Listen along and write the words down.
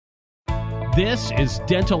This is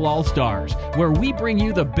Dental All Stars, where we bring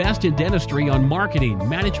you the best in dentistry on marketing,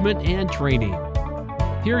 management, and training.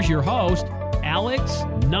 Here's your host, Alex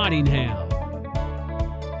Nottingham.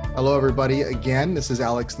 Hello, everybody. Again, this is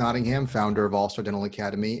Alex Nottingham, founder of All Star Dental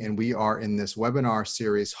Academy, and we are in this webinar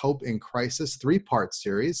series, Hope in Crisis, three-part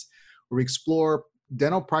series, where we explore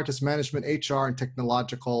dental practice management, HR, and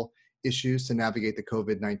technological issues to navigate the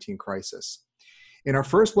COVID-19 crisis. In our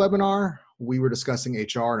first webinar, we were discussing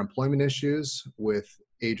HR and employment issues with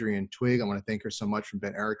Adrienne Twigg. I want to thank her so much from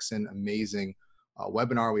Ben Erickson. Amazing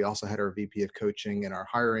webinar. We also had our VP of coaching and our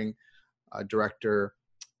hiring director,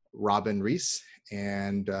 Robin Reese,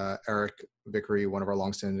 and Eric Vickery, one of our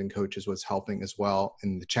longstanding coaches, was helping as well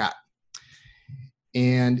in the chat.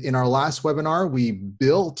 And in our last webinar, we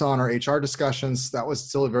built on our HR discussions. That was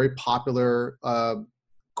still a very popular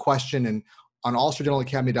question. And on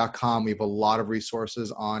allstardentalacademy.com, we have a lot of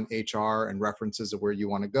resources on HR and references of where you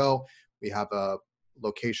want to go. We have a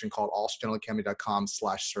location called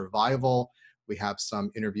allstardentalacademy.com/survival. We have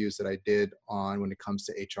some interviews that I did on when it comes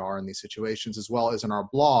to HR and these situations, as well as on our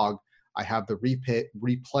blog. I have the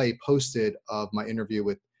replay posted of my interview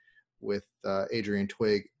with Adrienne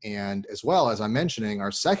Twigg. And as well as I'm mentioning,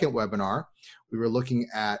 our second webinar, we were looking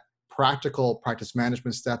at practical practice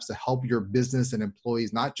management steps to help your business and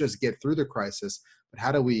employees not just get through the crisis, but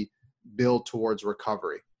how do we build towards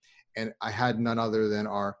recovery? And I had none other than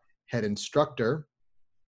our head instructor,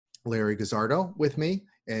 Larry Gazzardo, with me,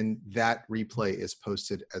 and that replay is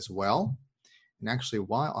posted as well. And actually,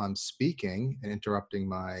 while I'm speaking and interrupting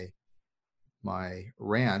my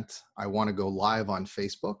rant, I want to go live on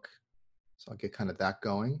Facebook. So I'll get kind of that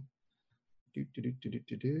going.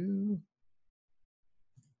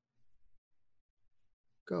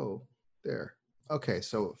 Go there. Okay,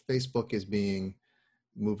 so Facebook is being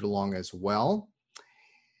moved along as well.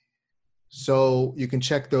 So you can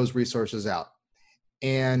check those resources out.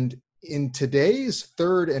 And in today's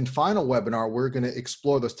third and final webinar, we're going to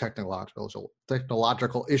explore those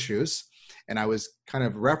technological issues. And I was kind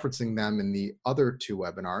of referencing them in the other two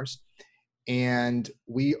webinars. And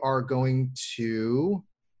we are going to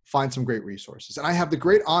find some great resources. And I have the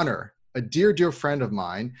great honor, a dear, dear friend of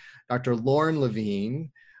mine, Dr. Lauren Levine,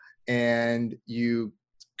 and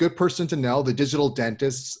good person to know, the digital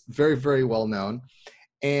dentist, very, very well known.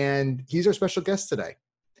 And he's our special guest today.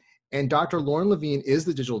 And Dr. Lauren Levine is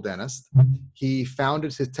the digital dentist. He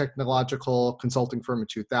founded his technological consulting firm in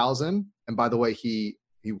 2000. And by the way, he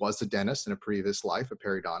was a dentist in a previous life, a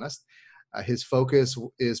periodontist. His focus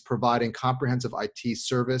is providing comprehensive IT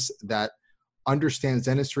service that understands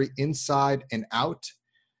dentistry inside and out.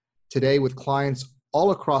 Today, with clients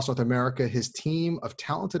all across North America, his team of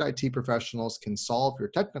talented IT professionals can solve your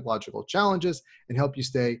technological challenges and help you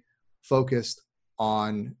stay focused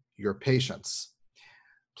on your patients.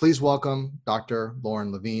 Please welcome Dr.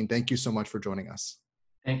 Lauren Levine. Thank you so much for joining us.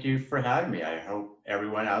 Thank you for having me. I hope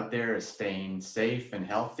everyone out there is staying safe and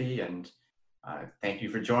healthy, and thank you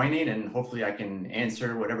for joining, and hopefully I can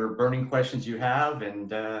answer whatever burning questions you have, and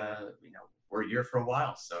we're here for a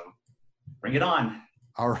while, so bring it on.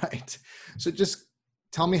 All right. So just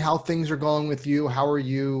tell me how things are going with you. How are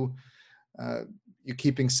you? You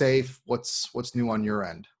keeping safe? What's new on your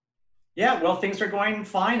end? Yeah, well, things are going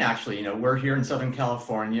fine, actually. We're here in Southern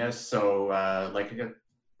California, so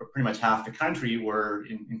pretty much half the country, we're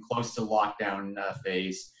in close to lockdown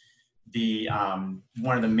phase.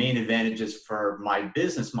 One of the main advantages for my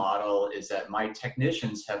business model is that my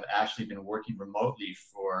technicians have actually been working remotely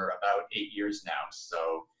for about 8 years now.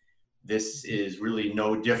 So this is really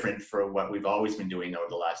no different for what we've always been doing over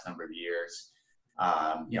the last number of years.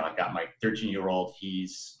 I got my 13-year-old,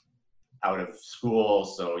 he's out of school,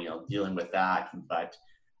 so, dealing with that. But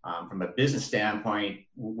from a business standpoint,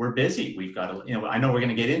 we're busy. We've got, I know we're going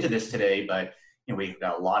to get into this today, but, we've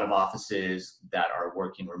got a lot of offices that are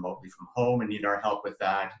working remotely from home and need our help with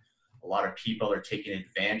that. A lot of people are taking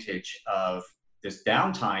advantage of this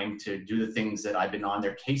downtime to do the things that I've been on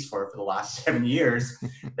their case for the last 7 years,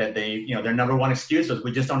 that they, their number one excuse was,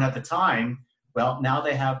 we just don't have the time. Well, now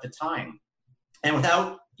they have the time. And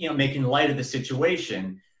without, making light of the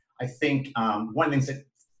situation, I think one of the things that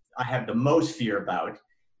I have the most fear about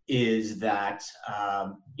is that,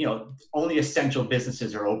 only essential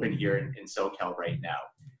businesses are open here in SoCal right now.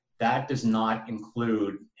 That does not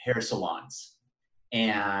include hair salons.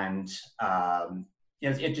 And,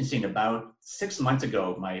 it's interesting, about 6 months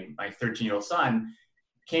ago, my 13-year-old son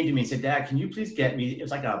came to me and said, Dad, can you please get me, it was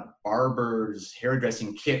like a barber's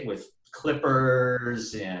hairdressing kit with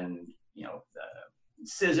clippers and,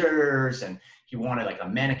 scissors, and he wanted like a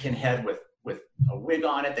mannequin head with a wig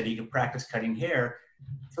on it that he could practice cutting hair.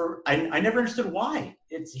 I never understood why.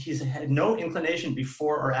 He's had no inclination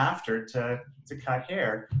before or after to cut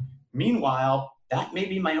hair. Meanwhile, that may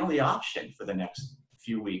be my only option for the next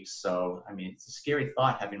few weeks. So, I mean, it's a scary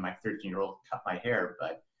thought having my 13-year-old cut my hair,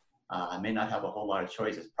 but I may not have a whole lot of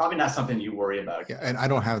choices. Probably not something you worry about. Yeah, and I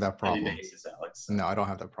don't have that problem. On a daily basis, Alex. No, I don't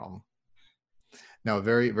have that problem. No,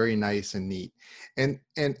 very, very nice and neat. And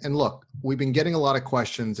look, we've been getting a lot of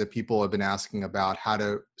questions that people have been asking about how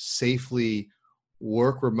to safely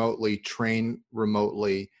work remotely, train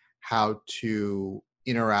remotely, how to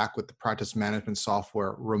interact with the practice management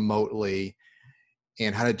software remotely,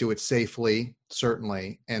 and how to do it safely,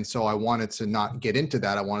 certainly. And so I wanted to not get into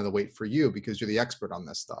that. I wanted to wait for you because you're the expert on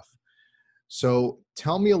this stuff. So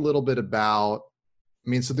tell me a little bit about, I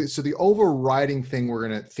mean, so the overriding theme we're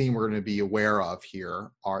going to be aware of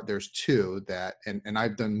here there's two that, and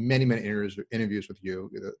I've done many interviews with you.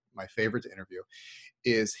 My favorite to interview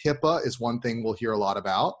is HIPAA is one thing we'll hear a lot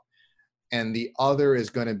about, and the other is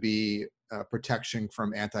going to be protection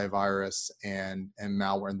from antivirus and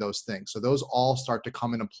malware and those things. So those all start to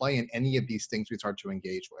come into play in any of these things we start to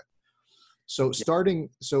engage with. So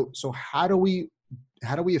so how do we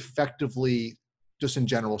effectively, just in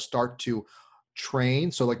general, start to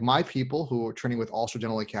train? So like my people who are training with All-Star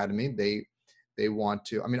Dental Academy, they want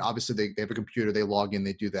to, I mean, obviously they have a computer, they log in,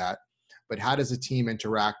 they do that. But how does a team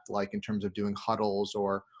interact, like in terms of doing huddles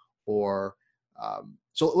or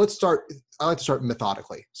so let's start, I like to start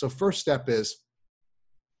methodically. So first step is,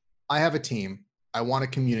 I have a team. I want to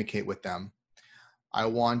communicate with them. I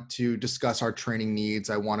want to discuss our training needs.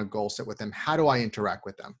 I want to goal set with them. How do I interact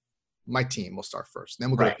with them? My team will start first, then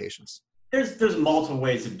we'll go to patients. There's multiple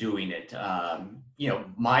ways of doing it.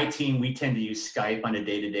 My team, we tend to use Skype on a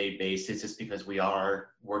day-to-day basis just because we are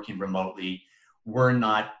working remotely. We're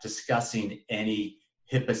not discussing any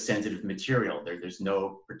HIPAA-sensitive material. There's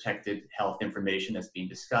no protected health information that's being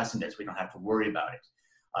discussed in this. We don't have to worry about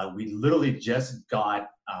it. We literally just got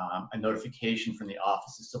a notification from the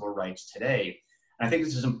Office of Civil Rights today. And I think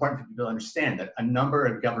this is important for people to understand that a number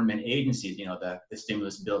of government agencies, the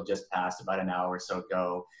stimulus bill just passed about an hour or so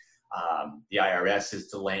ago. The IRS is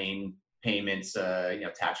delaying payments,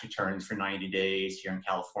 tax returns for 90 days. Here in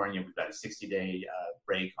California, we've got a 60-day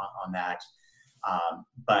break on that.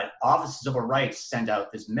 But Office of Civil Rights sent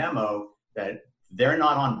out this memo that they're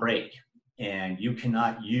not on break, and you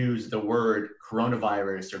cannot use the word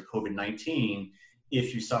coronavirus or COVID-19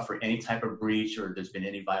 if you suffer any type of breach or there's been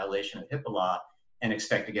any violation of HIPAA law and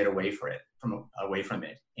expect to get away from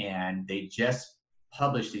it. And they just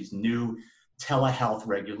published these new telehealth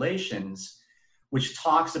regulations, which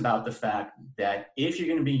talks about the fact that if you're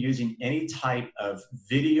going to be using any type of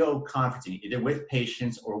video conferencing, either with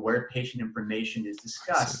patients or where patient information is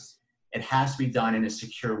discussed, it has to be done in a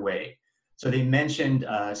secure way. So they mentioned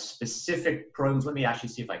specific programs. Let me actually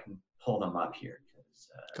see if I can pull them up here.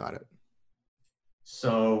 Got it.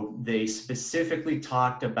 So they specifically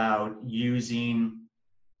talked about using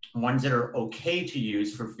ones that are okay to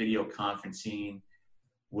use for video conferencing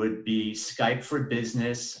would be Skype for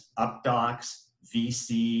Business, UpDocs,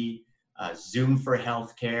 VC, Zoom for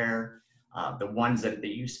Healthcare. The ones that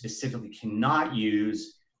you specifically cannot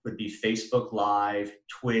use would be Facebook Live,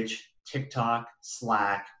 Twitch, TikTok,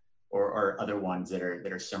 Slack, or other ones that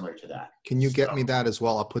are similar to that. Can you get me that as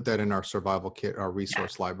well? I'll put that in our survival kit, our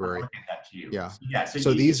resource library. I'll get that to you. Yeah. Yeah.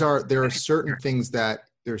 So there are certain things that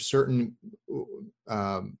there's certain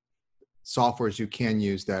softwares you can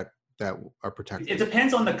use that are protected. It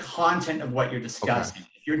depends on the content of what you're discussing. Okay.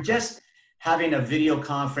 If you're just having a video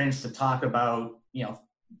conference to talk about,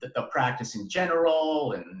 the practice in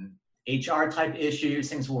general and HR type issues,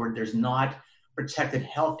 things where there's not protected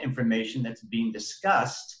health information that's being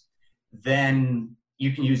discussed, then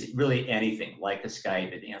you can use really anything like a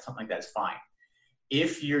Skype, something like that's fine.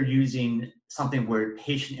 If you're using something where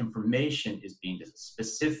patient information is being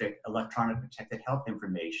specific electronic protected health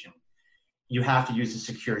information, you have to use a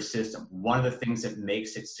secure system. One of the things that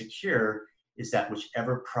makes it secure is that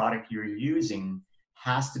whichever product you're using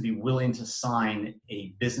has to be willing to sign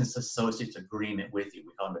a business associates agreement with you.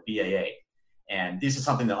 We call them a BAA. And this is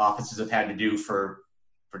something that offices have had to do for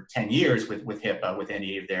 10 years with HIPAA, with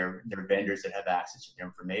any of their vendors that have access to their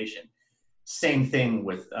information. Same thing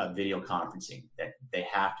with video conferencing, that they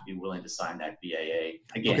have to be willing to sign that BAA.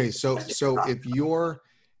 Again, okay, so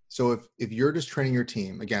if you're just training your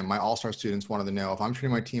team, again, my All-Star students wanted to know, if I'm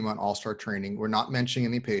training my team on All-Star training, we're not mentioning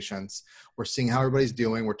any patients, we're seeing how everybody's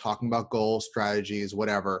doing, we're talking about goals, strategies,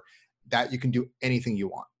 whatever, that you can do anything you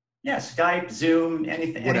want. Yeah, Skype, Zoom,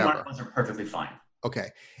 anything, any one of those are perfectly fine. Okay.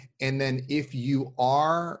 And then if you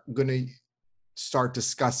are going to start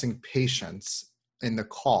discussing patients in the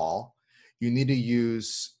call, you need to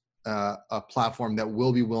use a platform that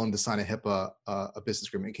will be willing to sign a HIPAA a business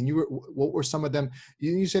agreement. What were some of them?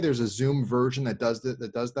 You say there's a Zoom version that does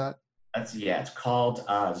that? It's called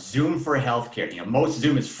Zoom for Healthcare. Most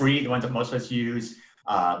Zoom is free, the ones that most of us use.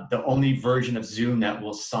 The only version of Zoom that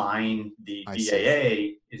will sign the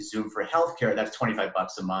BAA is Zoom for Healthcare. That's $25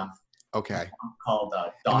 a month. Okay. Called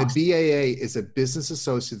And the BAA is a business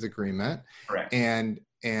associates agreement. Correct.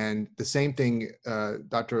 And the same thing,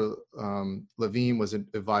 Dr. Levine was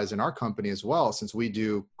advised in our company as well. Since we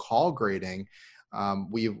do call grading,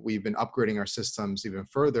 we've been upgrading our systems even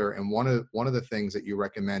further. And one of the things that you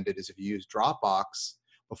recommended is if you use Dropbox.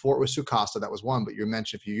 Before it was Sukasa, that was one. But you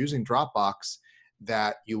mentioned if you're using Dropbox,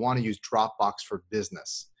 that you want to use Dropbox for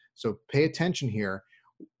Business. So pay attention here.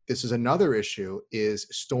 This is another issue: is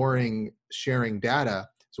sharing data.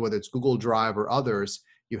 So whether it's Google Drive or others,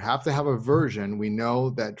 you have to have a version. We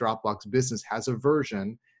know that Dropbox Business has a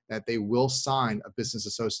version that they will sign a business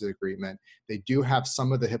associate agreement. They do have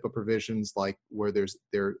some of the HIPAA provisions, like where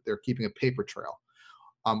they're keeping a paper trail.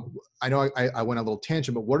 I know I went a little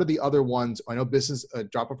tangent, but what are the other ones? I know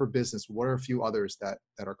Dropbox for Business. What are a few others that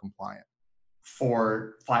are compliant?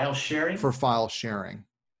 For file sharing? For file sharing.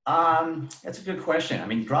 That's a good question. I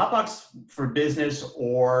mean, Dropbox for Business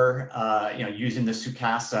or using the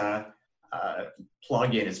Sukasa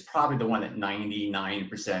plugin is probably the one that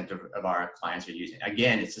 99% of our clients are using.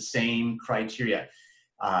 Again, it's the same criteria.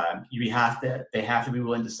 They have to be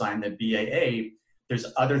willing to sign the BAA. There's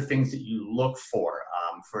other things that you look for.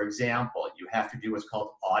 For example, you have to do what's called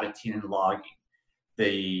auditing and logging.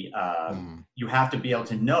 You have to be able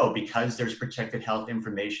to know, because there's protected health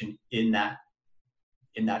information in that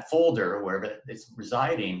folder or wherever it's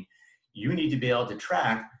residing, you need to be able to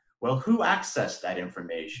track, well, who accessed that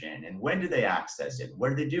information and when did they access it? What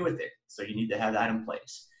did they do with it? So you need to have that in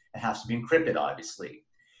place. It has to be encrypted, obviously.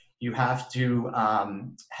 You have to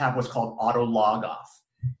have what's called auto log off.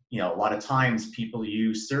 A lot of times people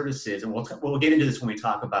use services, and we'll get into this when we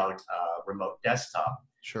talk about remote desktop.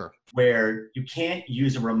 Sure. Where you can't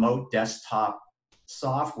use a remote desktop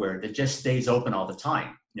software that just stays open all the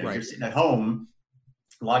time. Right. You're sitting at home,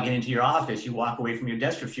 logging into your office, you walk away from your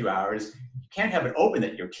desk for a few hours. You can't have it open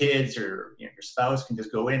that your kids or your spouse can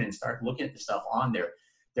just go in and start looking at the stuff on there.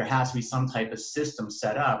 There has to be some type of system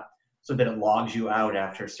set up so that it logs you out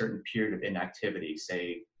after a certain period of inactivity,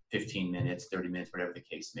 say 15 minutes, 30 minutes, whatever the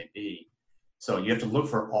case may be. So you have to look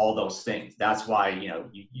for all those things. That's why,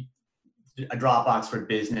 a Dropbox for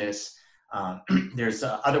Business. There's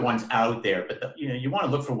other ones out there, but you want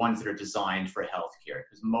to look for ones that are designed for healthcare,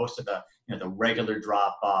 because most of the the regular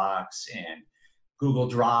Dropbox and Google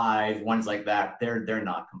Drive, ones like that, they're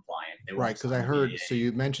not compliant. Right, because I heard. So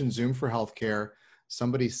you mentioned Zoom for Healthcare.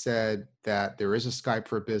 Somebody said that there is a Skype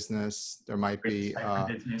for Business. There might be,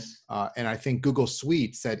 and I think Google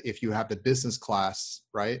Suite said if you have the business class,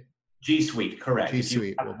 right? G Suite, correct. G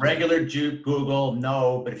Suite. Regular Google,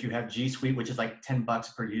 no, but if you have G Suite, which is like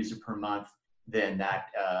 $10 per user per month, then that,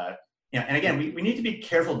 and again, we need to be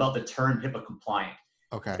careful about the term HIPAA compliant.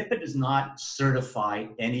 Okay. HIPAA does not certify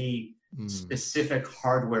any specific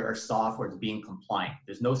hardware or software as being compliant.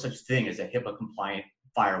 There's no such thing as a HIPAA compliant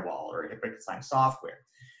firewall or a HIPAA compliant software.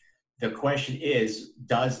 The question is,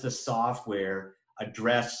 does the software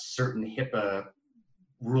address certain HIPAA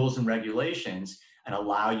rules and regulations and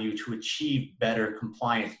allow you to achieve better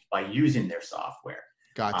compliance by using their software?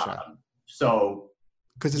 Gotcha.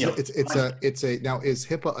 Because it's a now, is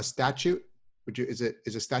HIPAA a statute? Is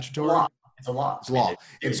it statutory? Law. It's a law. It's law.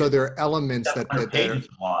 And so there are elements that are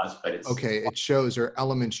laws, but it's okay. It shows there are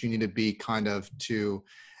elements you need to be kind of to.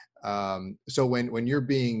 So when you're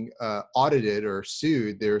being audited or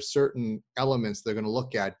sued, there are certain elements they're going to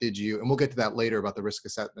look at. And we'll get to that later about the risk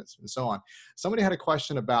assessments and so on. Somebody had a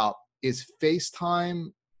question about, is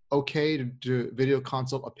FaceTime okay to do video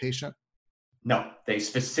consult a patient? No, they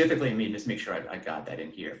specifically, just make sure I got that in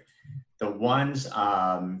here. The ones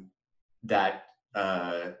that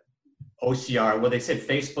OCR, well, they said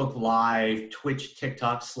Facebook Live, Twitch,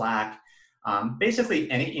 TikTok, Slack, basically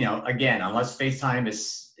any, again, unless FaceTime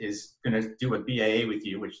is going to do a BAA with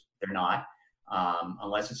you, which they're not,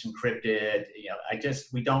 unless it's encrypted,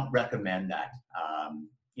 we don't recommend that.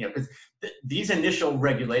 Because these initial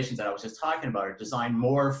regulations that I was just talking about are designed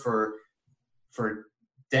more for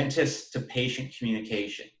dentist to patient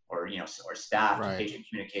communication, or staff to patient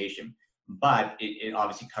communication, but it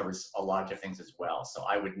obviously covers a lot of different things as well. So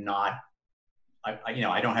I would not, I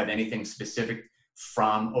don't have anything specific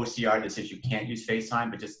from OCR that says you can't use FaceTime,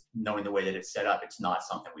 but just knowing the way that it's set up, it's not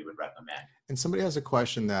something we would recommend. And somebody has a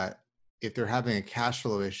question that if they're having a cash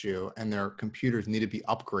flow issue and their computers need to be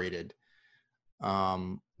upgraded,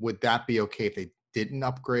 would that be okay if they didn't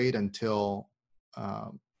upgrade until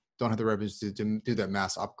don't have the revenues to do that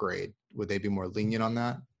mass upgrade? Would they be more lenient on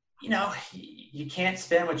that? You can't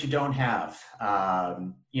spend what you don't have.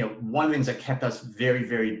 One of the things that kept us very,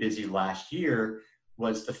 very busy last year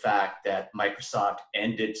was the fact that Microsoft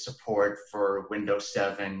ended support for Windows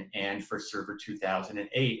 7 and for Server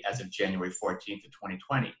 2008 as of January 14th of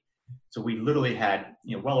 2020. So we literally had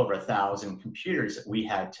well over 1,000 computers that we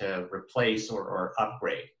had to replace or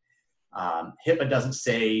upgrade. HIPAA doesn't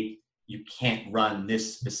say you can't run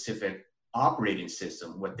this specific operating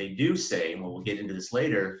system. What they do say, and we'll get into this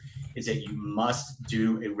later, is that you must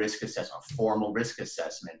do a risk assessment, a formal risk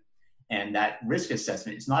assessment. And that risk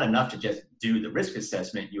assessment, it's not enough to just do the risk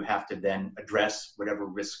assessment. You have to then address whatever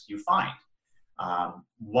risks you find.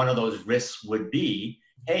 One of those risks would be,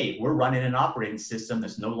 hey, we're running an operating system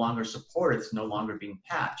that's no longer supported, it's no longer being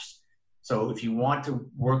patched. So if you want to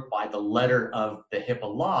work by the letter of the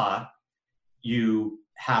HIPAA law, you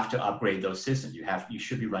have to upgrade those systems. You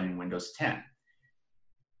should be running Windows 10.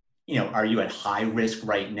 Are you at high risk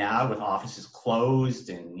right now with offices closed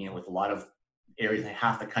and with a lot of areas,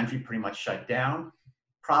 half the country pretty much shut down?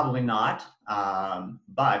 Probably not.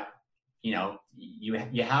 But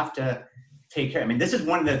you have to take care. I mean, this is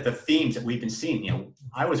one of the themes that we've been seeing.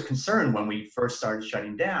 I was concerned when we first started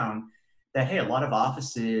shutting down that, hey, a lot of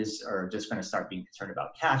offices are just going to start being concerned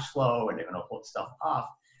about cash flow and they're going to hold stuff off.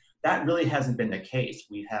 That really hasn't been the case.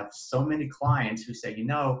 We have so many clients who say,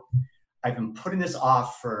 I've been putting this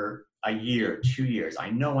off for a year, 2 years.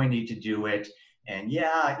 I know I need to do it. And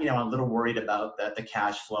yeah, I'm a little worried about the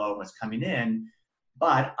cash flow and what's coming in.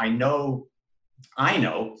 But I know,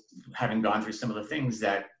 having gone through some of the things,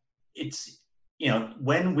 that it's,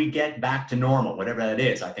 when we get back to normal, whatever that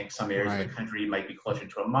is, I think some areas of the country might be closer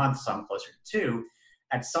to a month, some closer to 2.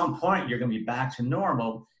 At some point, you're going to be back to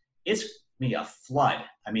normal. It's be a flood.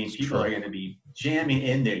 I mean, people are going to be jamming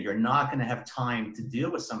in there. You're not going to have time to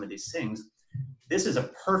deal with some of these things. This is a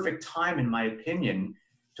perfect time, in my opinion,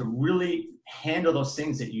 to really handle those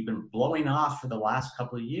things that you've been blowing off for the last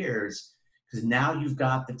couple of years, because now you've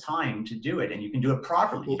got the time to do it and you can do it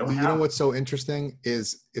properly. What's so interesting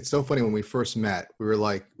is, it's so funny, when we first met, we were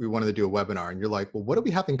like, we wanted to do a webinar and you're like, well, what do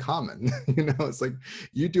we have in common? It's like,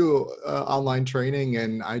 you do online training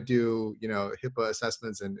and I do, HIPAA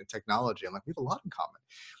assessments and technology. I'm like, we have a lot in common,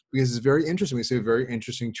 because it's very interesting. We see a very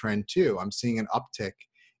interesting trend too. I'm seeing an uptick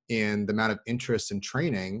in the amount of interest in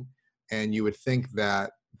training, and you would think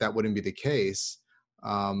that that wouldn't be the case.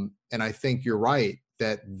 And I think you're right,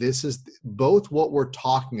 that this is both what we're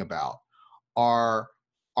talking about are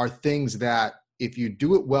things that if you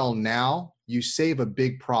do it well now, you save a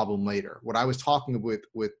big problem later. What I was talking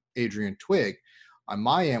with Adrian Twig on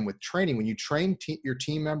my end with training, when you train your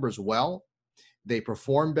team members well, they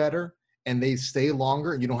perform better and they stay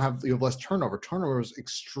longer, and you have less turnover. Turnover is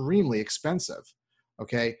extremely expensive.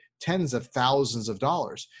 Okay, tens of thousands of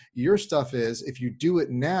dollars. Your stuff is, if you do it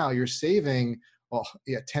now, you're saving,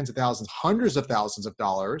 tens of thousands, hundreds of thousands of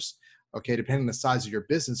dollars, okay, depending on the size of your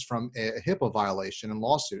business, from a HIPAA violation and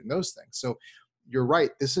lawsuit and those things. So you're right.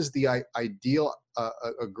 This is the ideal,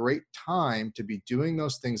 a great time to be doing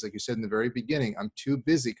those things. Like you said in the very beginning, I'm too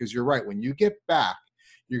busy, because you're right. When you get back,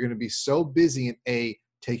 you're going to be so busy in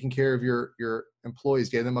taking care of your employees,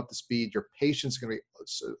 getting them up to speed. Your patients are going to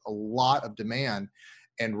be a lot of demand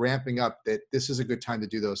and ramping up, that this is a good time to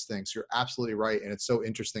do those things. You're absolutely right. And it's so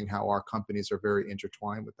interesting how our companies are very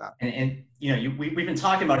intertwined with that. And we've been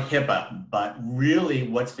talking about HIPAA, but really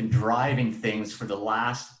what's been driving things for the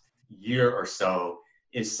last year or so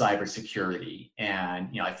is cybersecurity. And,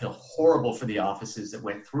 I feel horrible for the offices that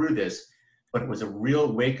went through this, but it was a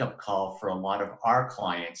real wake-up call for a lot of our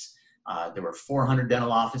clients. There were 400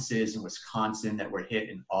 dental offices in Wisconsin that were hit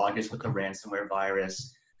in August with the ransomware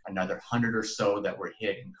virus. Another 100 or so that were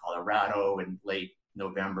hit in Colorado in late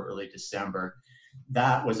November, early December.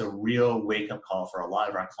 That was a real wake-up call for a lot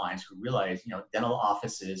of our clients who realized, dental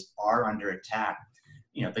offices are under attack.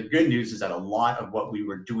 The good news is that a lot of what we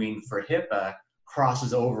were doing for HIPAA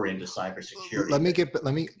crosses over into cybersecurity. Let me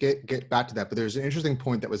get back to that. But there's an interesting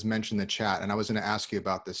point that was mentioned in the chat, and I was going to ask you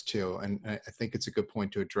about this too. And I think it's a good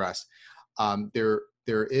point to address. There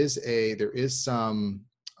is some.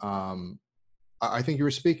 I think you were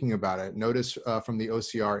speaking about it. Notice from the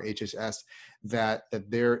OCR HHS that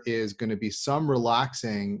there is going to be some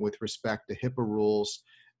relaxing with respect to HIPAA rules,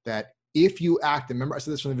 that if you act, and remember I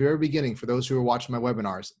said this from the very beginning for those who are watching my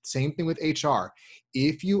webinars, same thing with HR.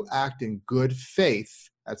 If you act in good faith,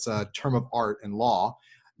 that's a term of art in law,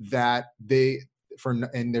 that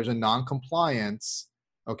and there's a non-compliance,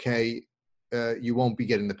 okay, you won't be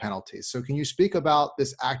getting the penalties. So can you speak about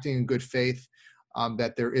this acting in good faith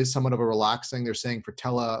that there is somewhat of a relaxing, they're saying, for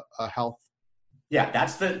telehealth? Yeah,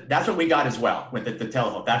 that's what we got as well with the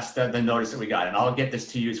telehealth. That's the notice that we got, and I'll get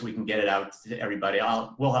this to you so we can get it out to everybody.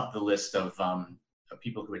 We'll have the list of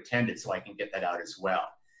people who attended, so I can get that out as well.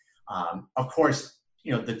 Of course,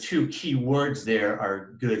 the two key words there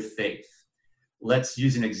are good faith. Let's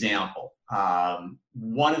use an example.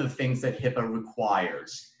 One of the things that HIPAA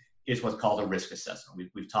requires is what's called a risk assessment.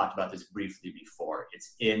 We've talked about this briefly before.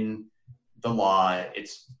 It's in the law.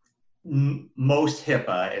 It's most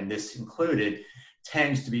HIPAA, and this included,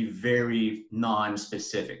 tends to be very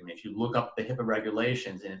non-specific. I mean, if you look up the HIPAA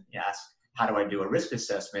regulations and you ask, how do I do a risk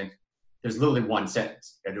assessment? There's literally one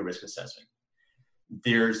sentence, you gotta do a risk assessment.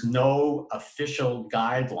 There's no official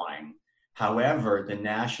guideline. However, the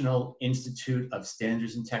National Institute of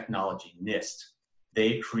Standards and Technology, NIST,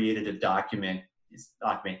 they created a document, it's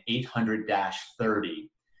document 800-30.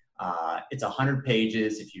 It's 100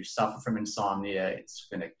 pages. If you suffer from insomnia, it's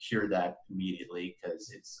going to cure that immediately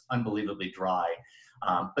because it's unbelievably dry.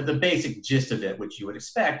 But the basic gist of it, which you would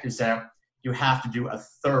expect, is that you have to do a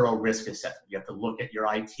thorough risk assessment. You have to look at your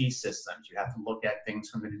IT systems. You have to look at things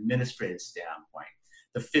from an administrative standpoint,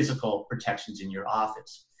 the physical protections in your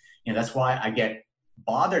office. That's why I get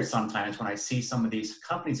bothered sometimes when I see some of these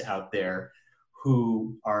companies out there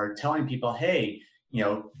who are telling people, hey,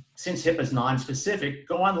 since HIPAA is non-specific,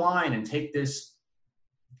 go online and take this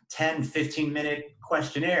 10, 15-minute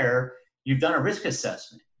questionnaire. You've done a risk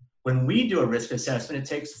assessment. When we do a risk assessment, it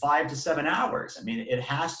takes 5 to 7 hours. I mean, it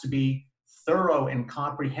has to be thorough and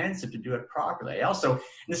comprehensive to do it properly. I also, and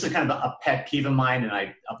this is kind of a pet peeve of mine, and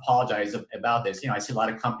I apologize about this. I see a lot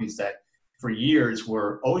of companies that for years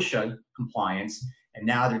were OSHA compliance, and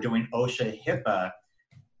now they're doing OSHA HIPAA.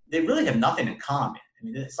 They really have nothing in common. I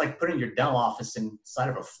mean, it's like putting your dental office inside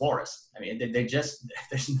of a florist. I mean,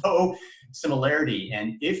 there's no similarity.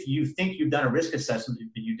 And if you think you've done a risk assessment,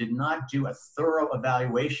 but you did not do a thorough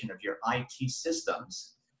evaluation of your IT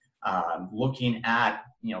systems, looking at,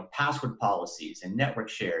 password policies and network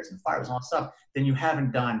shares and firewalls and all that stuff, then you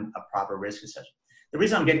haven't done a proper risk assessment. The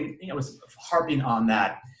reason I'm getting, was harping on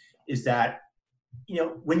that is that,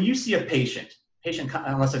 when you see a patient,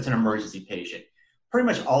 unless it's an emergency patient, pretty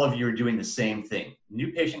much all of you are doing the same thing.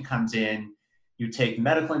 New patient comes in, you take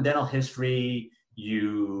medical and dental history,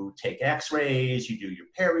 you take x-rays, you do your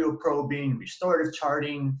perio probing, restorative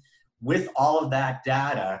charting. With all of that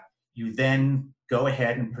data, you then go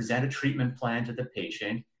ahead and present a treatment plan to the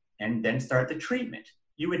patient and then start the treatment.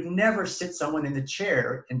 You would never sit someone in the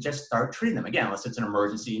chair and just start treating them, again, unless it's an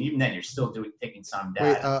emergency, and even then you're still taking some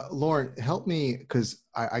data. Wait, Lauren, help me, because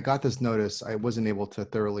I got this notice. I wasn't able to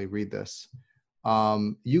thoroughly read this.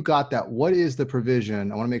 You got that. What is the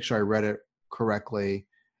provision? I want to make sure I read it correctly.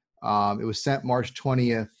 It was sent March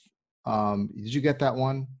 20th. Did you get that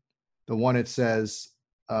one? The one it says,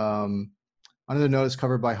 under the notice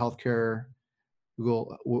covered by healthcare,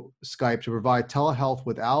 Google, Skype, to provide telehealth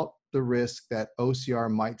without the risk that OCR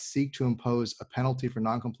might seek to impose a penalty for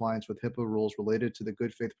noncompliance with HIPAA rules related to the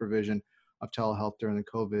good faith provision of telehealth during the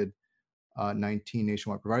COVID-19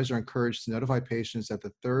 nationwide. Providers are encouraged to notify patients that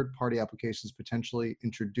the third-party applications potentially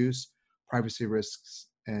introduce privacy risks,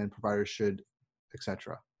 and providers should,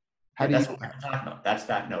 etc. That's what we're talking about. That's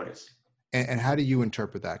that notice. And how do you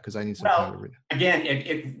interpret that? Because I need some time to read it. Again,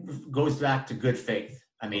 it goes back to good faith.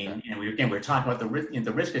 I mean, we're talking about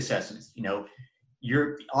the risk assessments.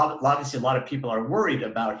 Obviously a lot of people are worried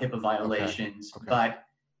about HIPAA violations, Okay. but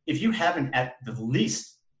if you haven't at the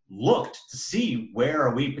least looked to see where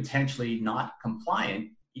are we potentially not compliant,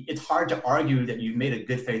 it's hard to argue that you've made a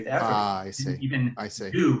good faith effort to even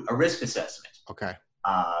do a risk assessment. Okay.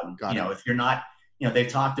 If you're not, they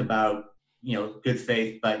talked about, good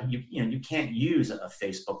faith, but you can't use a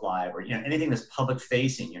Facebook Live or, anything that's public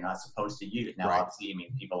facing, you're not supposed to use. Now, obviously,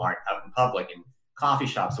 people aren't out in public in coffee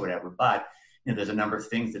shops or whatever, but there's a number of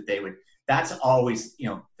things that that's always,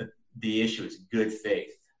 the issue is good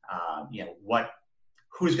faith.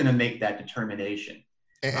 Who's going to make that determination?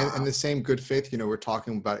 And the same good faith, we're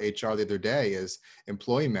talking about HR the other day, is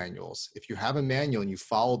employee manuals. If you have a manual and you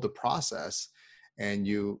follow the process and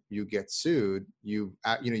you get sued, you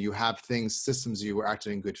have systems you were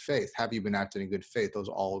acting in good faith. Have you been acting in good faith? Those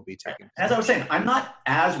all will be taken. As I was saying, I'm not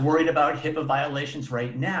as worried about HIPAA violations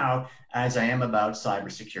right now as I am about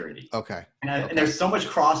cybersecurity. Okay. And there's so much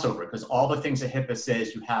crossover because all the things that HIPAA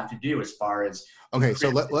says you have to do as far as so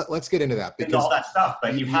let's get into that, because all that stuff,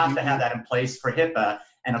 but you have to have that in place for HIPAA.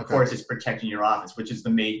 And of course, it's protecting your office, which is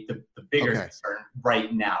the bigger concern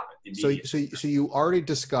right now. So you already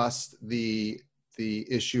discussed the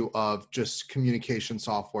issue of just communication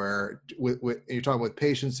software. With you're talking with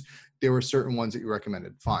patients, there were certain ones that you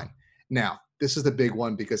recommended. Fine. Now, this is the big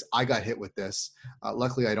one because I got hit with this.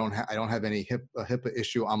 Luckily, I don't have any HIPAA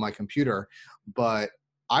issue on my computer, but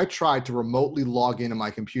I tried to remotely log into my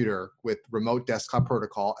computer with remote desktop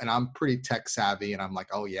protocol, and I'm pretty tech savvy, and I'm like,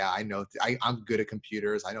 oh yeah, I know, I'm good at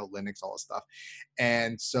computers. I know Linux, all this stuff.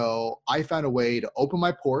 And so I found a way to open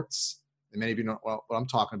my ports, and many of you know what I'm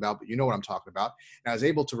talking about, but you know what I'm talking about. And I was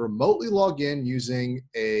able to remotely log in using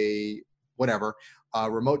a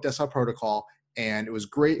remote desktop protocol, and it was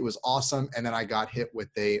great. It was awesome. And then I got hit with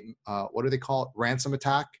a, what do they call it? Ransom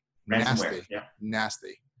attack? Ransomware,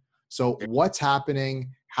 Nasty. So what's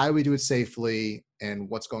happening? How do we do it safely? And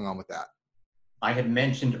what's going on with that? I had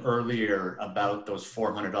mentioned earlier about those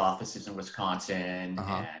 400 offices in Wisconsin and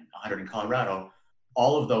 100 in Colorado.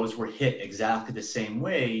 All of those were hit exactly the same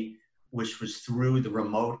way, which was through the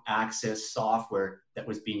remote access software that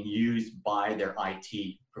was being used by their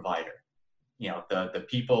IT provider. You know, the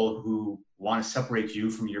people who want to separate you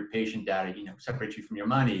from your patient data, you know, separate you from your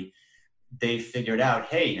money, they figured out,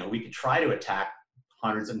 hey, you know, we could try to attack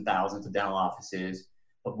hundreds and thousands of dental offices,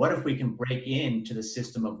 but what if we can break into the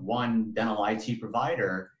system of one dental IT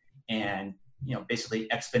provider and, you know, basically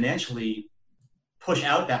exponentially push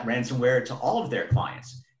out that ransomware to all of their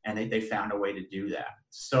clients? And they found a way to do that.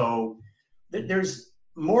 So there's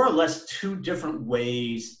more or less two different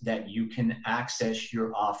ways that you can access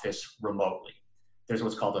your office remotely. There's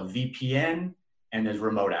what's called a VPN, and there's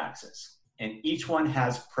remote access. And each one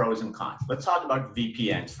has pros and cons. Let's talk about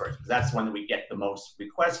VPNs first, because that's the one that we get the most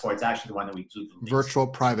requests for. It's actually the one that we do the least. Virtual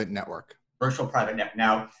private network. Virtual private network.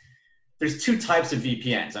 Now, there's two types of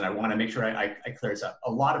VPNs, and I want to make sure I clear this up.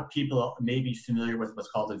 A lot of people may be familiar with what's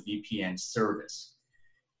called a VPN service.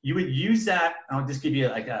 You would use that, I'll just give you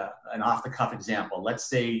like an off-the-cuff example. Let's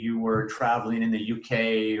say you were traveling in the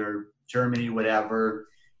UK or Germany, whatever.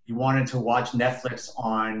 You wanted to watch Netflix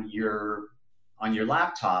on your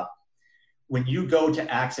laptop. When you go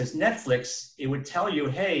to access Netflix, it would tell you,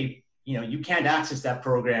 hey, you know, you can't access that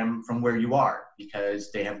program from where you are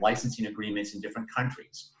because they have licensing agreements in different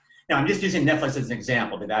countries. Now, I'm just using Netflix as an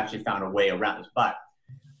example. They've actually found a way around this, but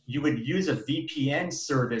you would use a VPN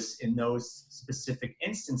service in those specific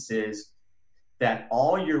instances that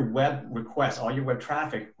all your web requests, all your web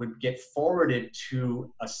traffic would get forwarded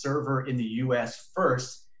to a server in the US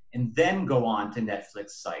first and then go on to Netflix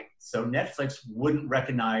site. So Netflix wouldn't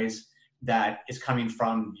recognize that it's coming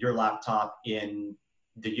from your laptop in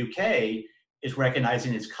the UK, is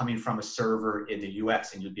recognizing it's coming from a server in the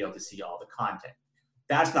US, and you'll be able to see all the content.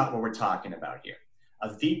 That's not what we're talking about here. A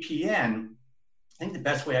VPN, I think the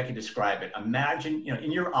best way I can describe it, imagine, you know,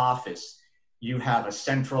 in your office, you have a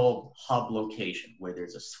central hub location where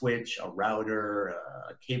there's a switch, a router,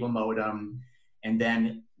 a cable modem, and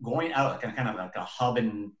then going out, kind of like a hub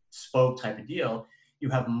and spoke type of deal, you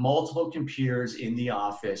have multiple computers in the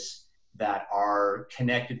office that are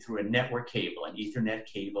connected through a network cable, an Ethernet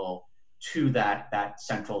cable, to that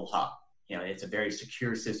central hub. You know, it's a very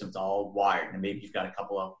secure system. It's all wired, and maybe you've got a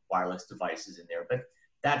couple of wireless devices in there, but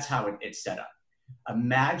that's how it's set up.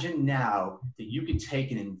 Imagine now that you could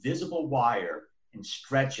take an invisible wire and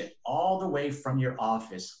stretch it all the way from your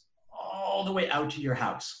office, all the way out to your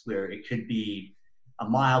house, where it could be a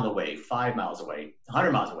mile away, 5 miles away,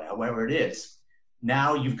 100 miles away, however it is.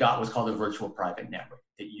 Now you've got what's called a virtual private network,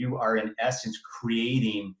 that you are in essence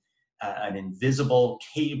creating an invisible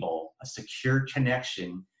cable, a secure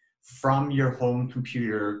connection from your home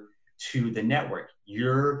computer to the network.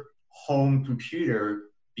 Your home computer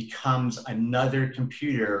becomes another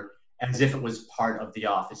computer as if it was part of the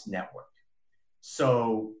office network.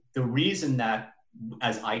 So the reason that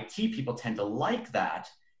as IT people tend to like that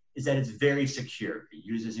is that it's very secure. It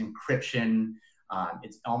uses encryption.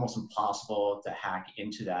 It's almost impossible to hack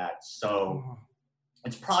into that. So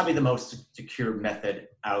it's probably the most secure method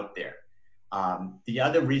out there. The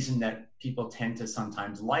other reason that people tend to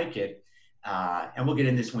sometimes like it, and we'll get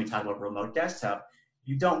into this when we talk about remote desktop,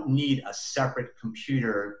 you don't need a separate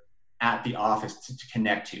computer at the office to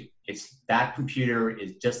connect to. It's that computer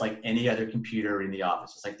is just like any other computer in the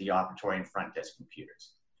office. It's like the operatory and front desk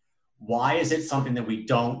computers. Why is it something that we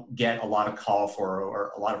don't get a lot of call for,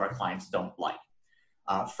 or a lot of our clients don't like?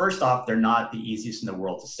 First off, they're not the easiest in the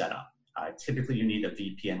world to set up. Typically, you need a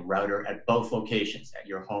VPN router at both locations, at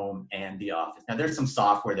your home and the office. Now, there's some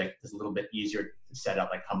software that is a little bit easier to set up,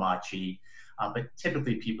 like Hamachi, but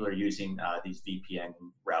typically people are using these VPN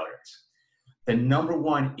routers. The number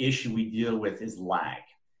one issue we deal with is lag.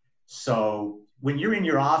 So when you're in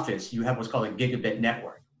your office, you have what's called a gigabit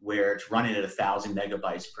network, where it's running at 1,000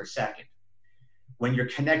 megabytes per second. When you're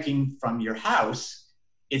connecting from your house,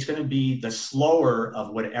 it's going to be the slower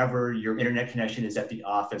of whatever your internet connection is at the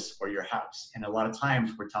office or your house. And a lot of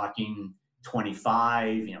times we're talking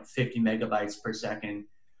 25, 50 megabytes per second.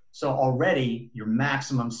 So already your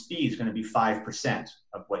maximum speed is going to be 5%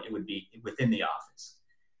 of what it would be within the office.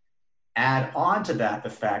 Add on to that the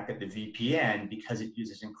fact that the VPN, because it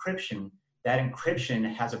uses encryption, that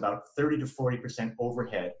encryption has about 30 to 40%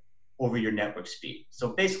 overhead over your network speed. So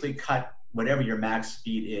basically cut whatever your max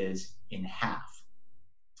speed is in half.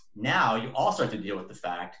 Now you also have to deal with the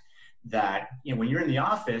fact that when you're in the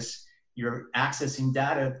office, you're accessing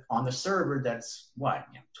data on the server that's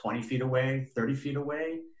 20 feet away, 30 feet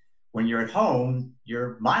away. When you're at home,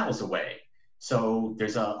 you're miles away. So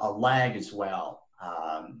there's a lag as well.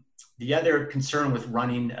 The other concern with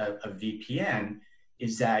running a VPN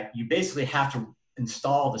is that you basically have to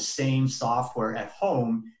install the same software at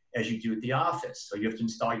home as you do at the office. So you have to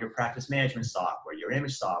install your practice management software, your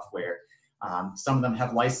image software. Some of them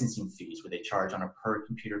have licensing fees where they charge on a per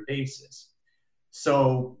computer basis.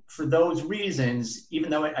 So for those reasons, even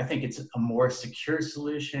though I think it's a more secure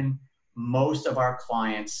solution, most of our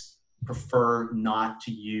clients prefer not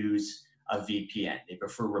to use a VPN. They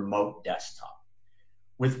prefer remote desktop.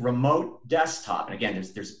 With remote desktop, and again,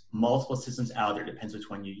 there's multiple systems out there, depends which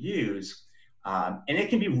one you use, and it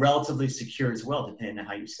can be relatively secure as well, depending on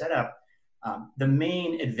how you set up. The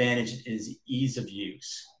main advantage is ease of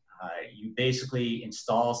use. You basically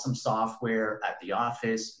install some software at the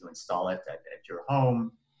office, you install it at your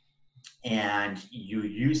home, and you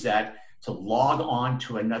use that to log on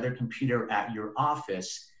to another computer at your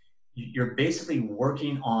office. You're basically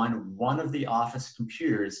working on one of the office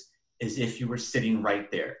computers as if you were sitting right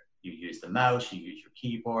there. You use the mouse, you use your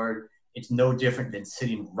keyboard. It's no different than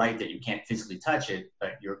sitting right there. You can't physically touch it,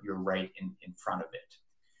 but you're right in front of it.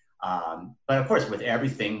 But of course, with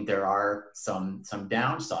everything, there are some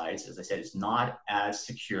downsides. As I said, it's not as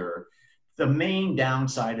secure. The main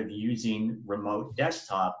downside of using remote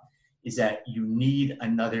desktop is that you need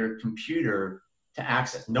another computer to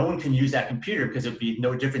access. No one can use that computer because it'd be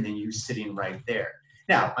no different than you sitting right there.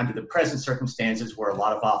 Now, under the present circumstances where a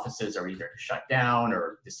lot of offices are either shut down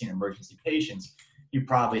or just seeing emergency patients, you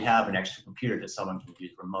probably have an extra computer that someone can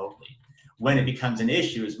use remotely. When it becomes an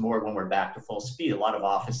issue is more when we're back to full speed. A lot of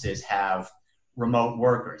offices have remote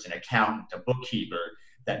workers, an accountant, a bookkeeper,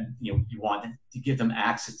 that you want to give them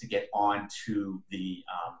access to get onto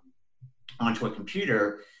a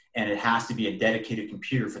computer, and it has to be a dedicated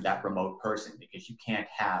computer for that remote person because you can't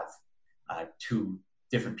have two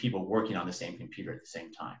different people working on the same computer at the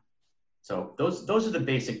same time. So those are the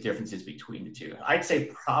basic differences between the two. I'd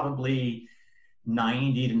say probably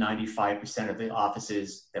 90 to 95% of the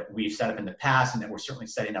offices that we've set up in the past and that we're certainly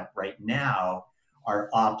setting up right now are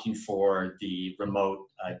opting for the remote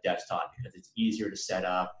desktop because it's easier to set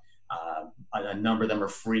up. A number of them are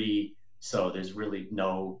free, so there's really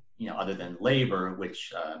no, other than labor,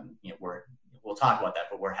 which we'll talk about that,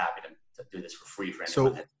 but we're happy to do this for free for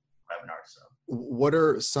anyone that webinar. So what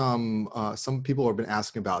are some people have been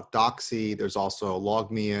asking about Doxy? There's also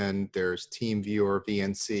LogMeIn, there's TeamViewer,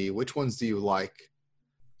 VNC. Which ones do you like?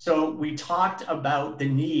 So we talked about the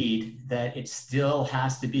need that it still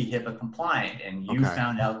has to be HIPAA compliant, and you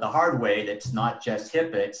found out the hard way that's not just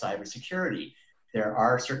HIPAA, it's cybersecurity. There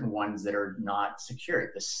are certain ones that are not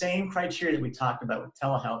secure. The same criteria that we talked about with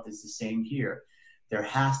telehealth is the same here. There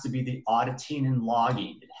has to be the auditing and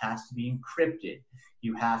logging. It has to be encrypted.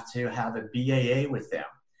 You have to have a BAA with them.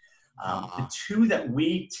 The two that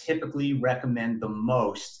we typically recommend the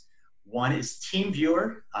most, one is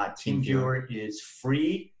TeamViewer. TeamViewer is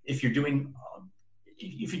free if you're doing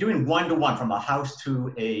one-to-one from a house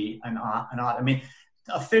to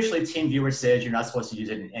officially TeamViewer says you're not supposed to use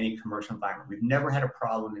it in any commercial environment. We've never had a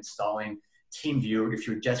problem installing TeamViewer if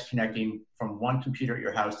you're just connecting from one computer at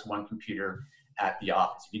your house to one computer at the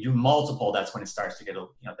office. If you do multiple, that's when it starts to get,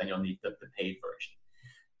 then you'll need the paid version.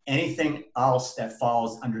 Anything else that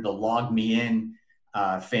falls under the LogMeIn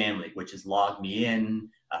family, which is LogMeIn,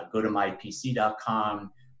 go to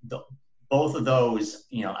mypc.com. Both of those,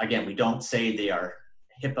 again, we don't say they are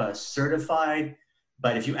HIPAA certified,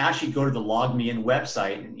 but if you actually go to the LogMeIn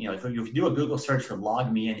website, and if you do a Google search for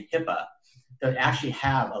LogMeIn HIPAA, they actually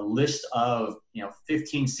have a list of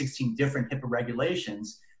 15, 16 different HIPAA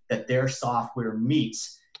regulations that their software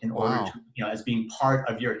meets in order to, as being part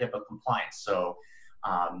of your HIPAA compliance. So,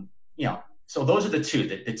 so those are the two,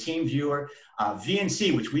 the TeamViewer,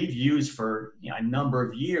 VNC, which we've used for a number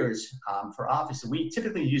of years for Office. We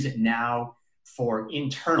typically use it now for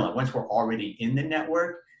internal, once we're already in the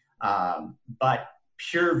network, but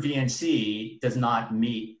pure VNC does not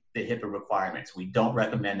meet the HIPAA requirements. We don't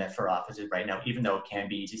recommend that for offices right now, even though it can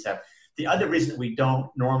be easy to set up. The other reason that we don't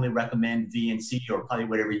normally recommend VNC, or probably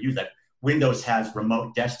whatever you use, like Windows has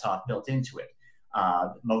remote desktop built into it.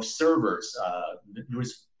 Most servers, the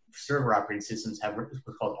newest server operating systems have what's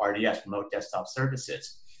called RDS, Remote Desktop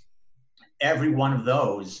Services. Every one of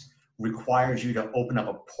those requires you to open up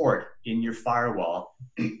a port in your firewall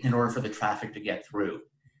in order for the traffic to get through.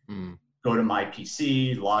 Go to my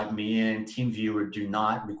PC, log me in. TeamViewer do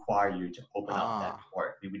not require you to open up that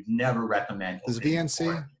port. We would never recommend. Does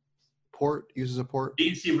VNC port uses a port?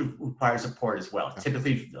 VNC requires a port as well. Okay.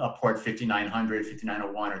 Typically, port 5900,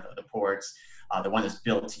 5901 are the ports. The one that's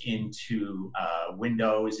built into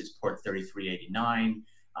Windows is port 3389.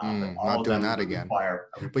 Not doing that again.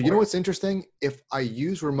 But you know what's interesting? If I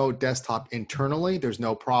use remote desktop internally, there's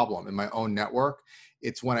no problem in my own network.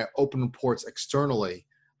 It's when I open ports externally,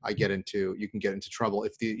 you can get into trouble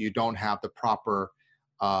if you don't have the proper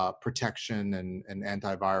protection and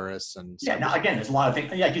antivirus and yeah. Now again, there's a lot of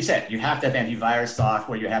things. Like you said, you have to have antivirus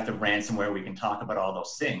software. You have to ransomware. We can talk about all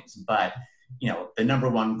those things, but the number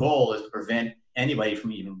one goal is to prevent anybody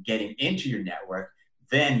from even getting into your network.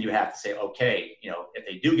 Then you have to say, okay, if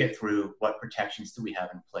they do get through, what protections do we have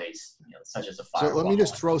in place, such as a firewall? So let me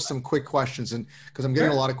just throw some quick questions, and because I'm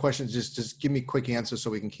getting a lot of questions, just give me quick answers so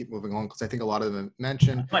we can keep moving on, because I think a lot of them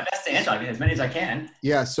mentioned. My best to answer as many as I can.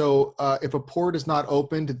 Yeah. So if a port is not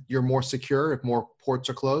opened, you're more secure if more ports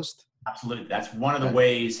are closed? Absolutely. That's one of the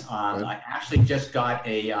ways. I actually just got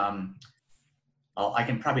I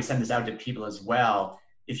can probably send this out to people as well.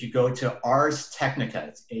 If you go to Ars Technica,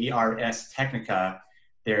 it's ARS Technica,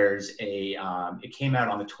 there's it came out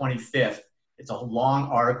on the 25th. It's a long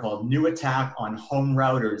article, New Attack on Home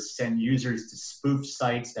Routers Send Users to Spoof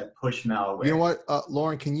Sites That Push Malware. You know what,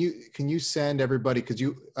 Lauren, can you send everybody, because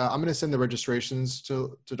I'm going to send the registrations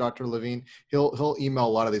to Dr. Levine. He'll email a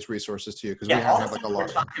lot of these resources to you, because we have like a lot.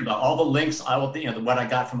 Talking about all the links, I will, what I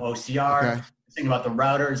got from OCR, okay. Thing about the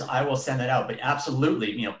routers, I will send that out. But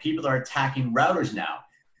absolutely, people are attacking routers now.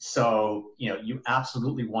 So, you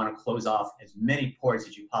absolutely want to close off as many ports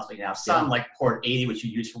as you possibly can have. Some like port 80, which you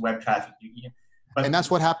use for web traffic. And that's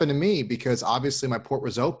what happened to me, because obviously my port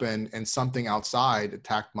was open and something outside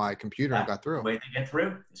attacked my computer and got through. Way to get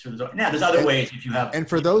through. Now, there's other ways if you have. And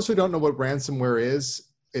for those who don't know what ransomware is,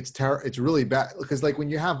 it's really bad, because like when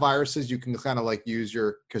you have viruses, you can kind of like use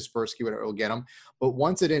your Kaspersky, whatever, will get them. But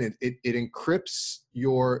once it encrypts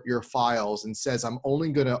your files and says, I'm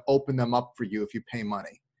only going to open them up for you if you pay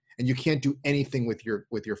money. And you can't do anything with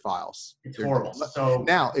your files. It's horrible. So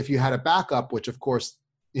now, if you had a backup, which of course,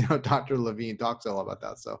 Dr. Levine talks all about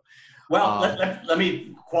that. So, well, let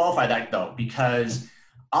me qualify that though, because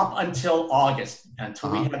up until August,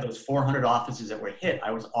 until we had those 400 offices that were hit,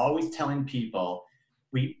 I was always telling people,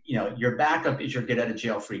 your backup is your get out of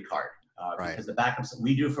jail free card. Because the backups that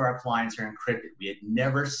we do for our clients are encrypted. We had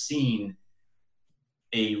never seen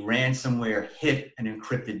a ransomware hit an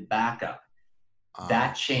encrypted backup.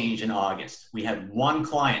 That changed in August. We had one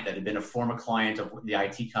client that had been a former client of the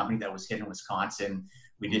IT company that was hit in Wisconsin.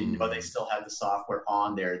 We didn't know they still had the software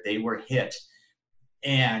on there. They were hit.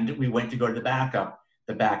 And we went to go to the backup.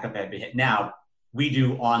 The backup had been hit. Now, we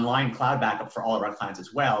do online cloud backup for all of our clients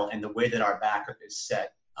as well. And the way that our backup is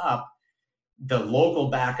set up, the local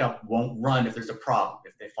backup won't run if there's a problem,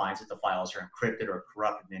 if they find that the files are encrypted or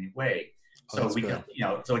corrupted in any way. So we can,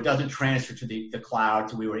 so it doesn't transfer to the cloud,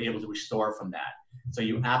 so we were able to restore from that. So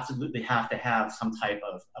you absolutely have to have some type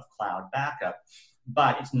of cloud backup,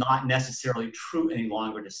 but it's not necessarily true any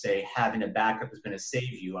longer to say having a backup is going to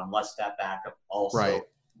save you unless that backup also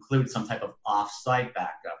includes some type of off-site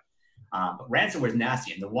backup. But ransomware is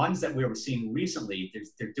nasty, and the ones that we were seeing recently,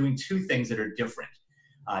 they're doing two things that are different.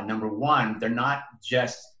 Number one, they're not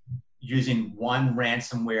just using one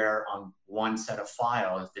ransomware on one set of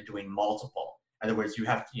files, they're doing multiple. In other words, you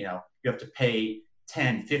have to pay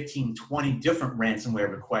 10, 15, 20 different ransomware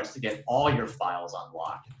requests to get all your files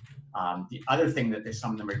unlocked. The other thing that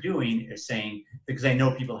some of them are doing is saying, because they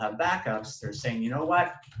know people have backups, they're saying, you know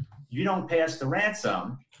what, you don't pay us the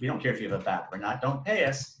ransom, we don't care if you have a backup or not, don't pay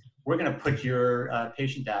us, we're going to put your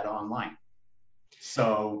patient data online.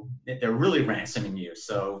 So they're really ransoming you.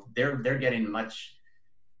 So they're getting much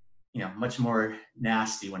more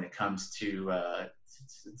nasty when it comes to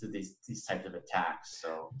these types of attacks.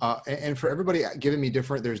 So and for everybody giving me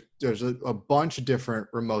different, there's a bunch of different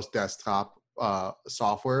remote desktop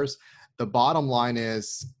softwares. The bottom line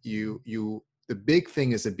is the big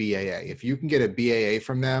thing is a BAA. If you can get a BAA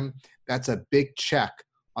from them, that's a big check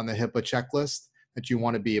on the HIPAA checklist that you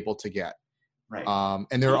want to be able to get. Right.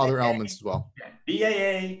 And there are other elements as well.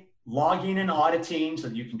 BAA, logging and auditing so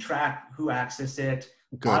that you can track who accessed it,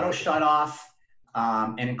 Good. Auto shut off,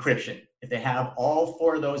 and encryption. If they have all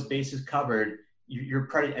four of those bases covered, you're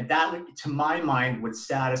pretty, and that, to my mind, would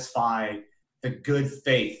satisfy the good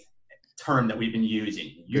faith term that we've been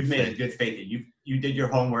using. You've made a good faith that you did your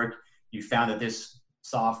homework. You found that this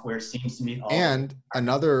software seems to meet all. And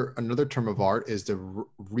another term of art is the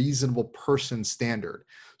reasonable person standard.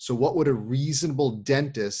 So what would a reasonable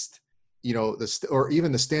dentist, or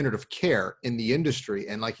even the standard of care in the industry,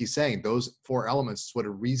 and like he's saying, those 4 elements is what a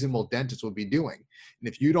reasonable dentist would be doing. And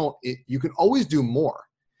if you don't, you can always do more.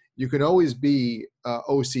 You can always be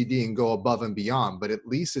OCD and go above and beyond, but at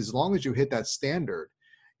least as long as you hit that standard,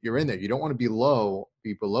 you're in there. You don't want to be below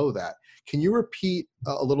that. Can you repeat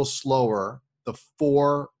a little slower the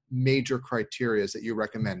 4 major criteria that you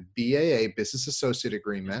recommend? BAA, Business Associate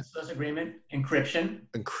Agreement. Business Agreement, encryption.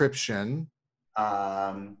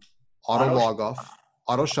 Auto log off,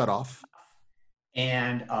 auto shut off.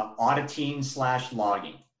 And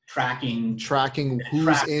auditing/logging. Tracking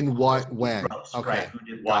who's in what when. Okay, right, who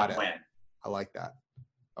did what got it. When. I like that.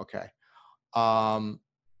 Okay.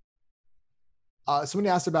 Somebody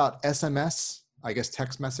asked about SMS, I guess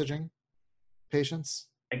text messaging patients.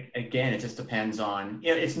 Again, it just depends on,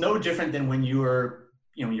 it's no different than when your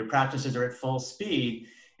practices are at full speed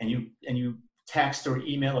and you text or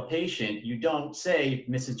email a patient. You don't say,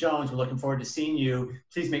 Mrs. Jones, we're looking forward to seeing you.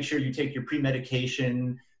 Please make sure you take your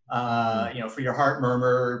pre-medication, for your heart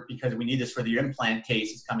murmur, because we need this for your implant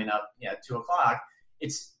case. It's coming up at 2:00.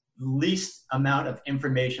 It's least amount of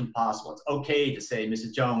information possible. It's okay to say,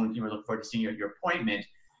 Mrs. Jones, we're looking forward to seeing you at your appointment.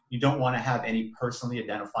 You don't want to have any personally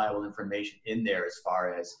identifiable information in there as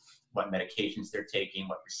far as what medications they're taking,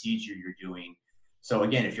 what procedure you're doing. So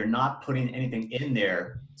again, if you're not putting anything in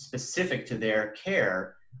there specific to their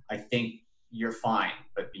care, I think you're fine.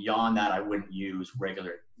 But beyond that, I wouldn't use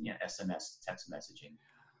regular SMS text messaging.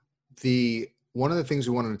 One of the things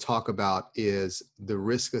we wanted to talk about is the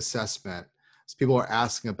risk assessment. So people are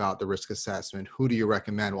asking about the risk assessment. Who do you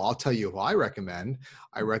recommend? Well, I'll tell you who I recommend.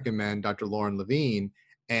 I recommend Dr. Lauren Levine,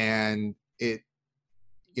 and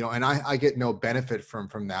and I get no benefit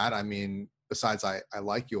from that. I mean, besides I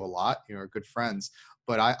like you a lot, we're good friends,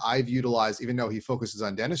 but I've utilized, even though he focuses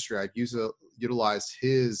on dentistry, I've utilized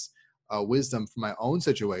his wisdom for my own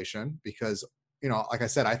situation because, like I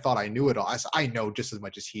said, I thought I knew it all. I know just as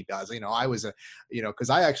much as he does. I was because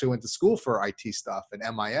I actually went to school for IT stuff and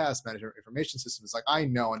MIS, Management Information Systems. Like I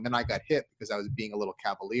know, and then I got hit because I was being a little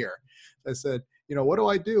cavalier. So I said, what do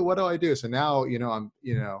I do? What do I do? So now, I'm,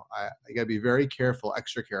 I got to be very careful,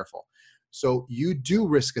 extra careful. So you do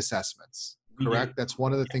risk assessments, correct? That's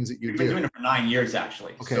one of the things that you do. We've been doing it for 9 years,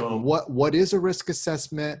 actually. Okay. So, what is a risk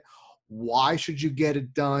assessment? Why should you get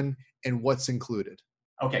it done? And what's included?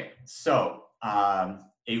 Okay. So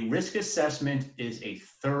a risk assessment is a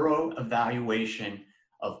thorough evaluation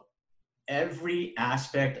of every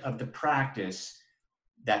aspect of the practice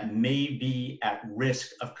that may be at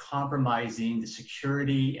risk of compromising the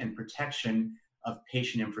security and protection of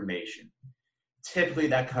patient information. Typically,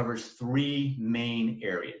 that covers 3 main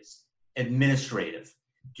areas. Administrative.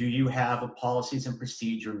 Do you have a policies and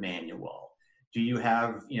procedure manual? Do you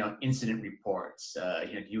have, incident reports?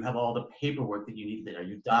 Do you have all the paperwork that you need? Are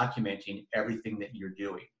you documenting everything that you're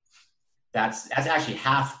doing? That's actually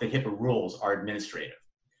half the HIPAA rules are administrative.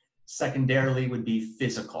 Secondarily would be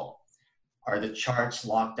physical. Are the charts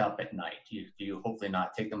locked up at night? Do you hopefully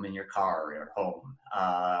not take them in your car or at home?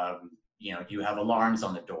 Do you have alarms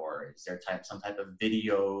on the door? Is there some type of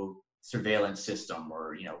video surveillance system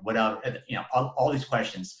or, whatever, all these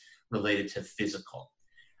questions related to physical.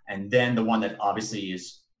 And then the one that obviously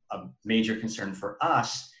is a major concern for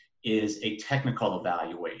us is a technical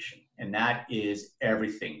evaluation. And that is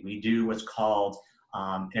everything. We do what's called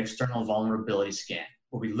an external vulnerability scan,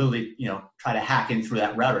 where we literally, try to hack in through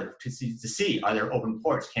that router to see are there open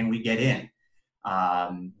ports? Can we get in?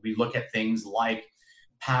 We look at things like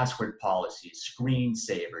password policies,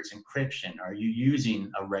 screensavers, encryption. Are you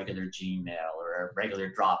using a regular Gmail or a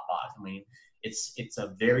regular Dropbox? I mean, it's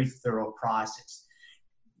a very thorough process.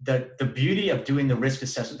 The beauty of doing the risk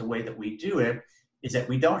assessment the way that we do it is that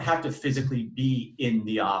we don't have to physically be in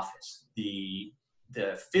the office. The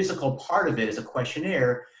physical part of it is a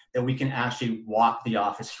questionnaire that we can actually walk the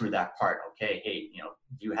office through that part. Okay, hey,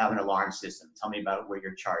 do you have an alarm system? Tell me about where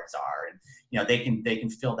your charts are. And, they can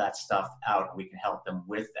fill that stuff out and we can help them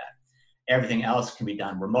with that. Everything else can be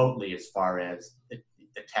done remotely as far as the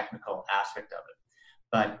technical aspect of it.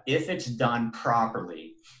 But if it's done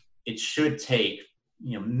properly, it should take,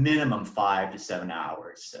 minimum 5 to 7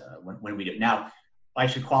 hours when we do it. Now, I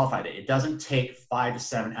should qualify that. It doesn't take 5 to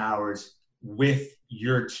 7 hours with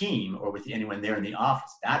your team or with anyone there in the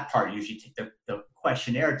office. That part usually, the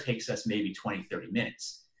questionnaire takes us maybe 20, 30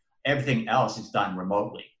 minutes. Everything else is done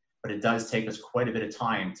remotely, but it does take us quite a bit of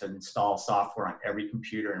time to install software on every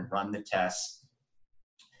computer and run the tests.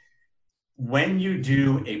 when you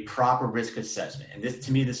do a proper risk assessment, and this,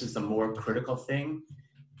 to me, this is the more critical thing,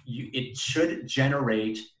 it should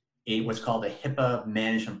generate what's called a HIPAA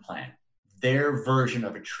management plan, their version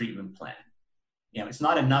of a treatment plan. It's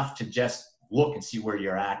not enough to just look and see where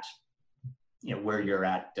you're at, at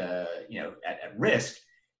risk.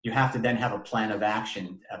 You have to then have a plan of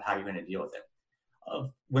action of how you're going to deal with it.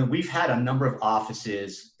 When we've had a number of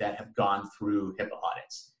offices that have gone through HIPAA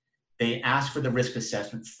audits, they ask for the risk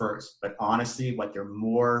assessment first, but honestly, what they're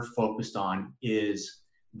more focused on is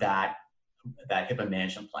that HIPAA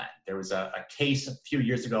management plan. There was a case a few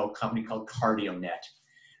years ago, a company called CardioNet.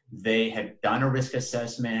 They had done a risk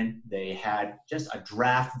assessment. They had just a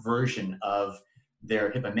draft version of their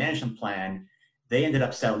HIPAA management plan. They ended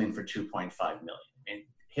up settling for $2.5 million. And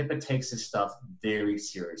HIPAA takes this stuff very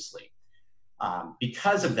seriously.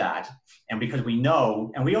 Because of that, and because we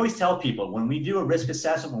know, and we always tell people, when we do a risk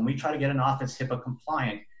assessment, when we try to get an office HIPAA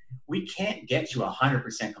compliant, we can't get you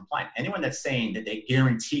 100% compliant. Anyone that's saying that they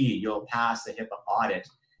guarantee you'll pass the HIPAA audit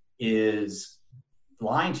is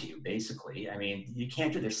lying to you, basically. I mean, you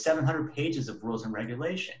can't do, there's 700 pages of rules and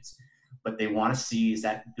regulations. What they want to see is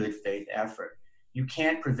that good faith effort. You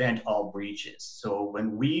can't prevent all breaches. So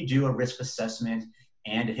when we do a risk assessment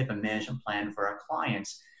and a HIPAA management plan for our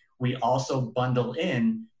clients, we also bundle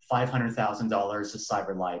in $500,000 of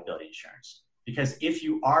cyber liability insurance. Because if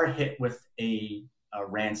you are hit with a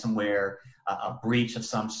ransomware, a breach of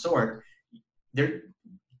some sort,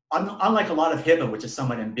 unlike a lot of HIPAA, which is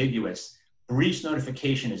somewhat ambiguous, breach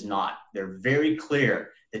notification is not. They're very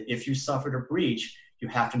clear that if you suffered a breach, you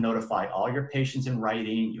have to notify all your patients in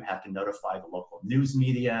writing, you have to notify the local news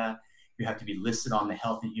media, you have to be listed on the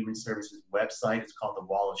Health and Human Services website. It's called the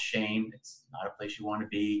Wall of Shame. It's not a place you want to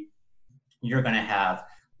be. You're going to have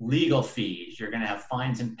legal fees. You're going to have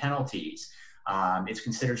fines and penalties. It's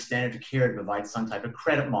considered standard of care to provide some type of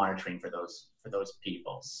credit monitoring for those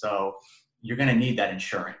people. So you're going to need that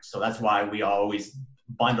insurance. So that's why we always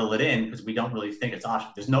bundle it in, because we don't really think it's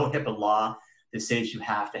optional. There's no HIPAA law that says you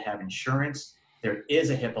have to have insurance. There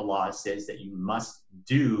is a HIPAA law that says that you must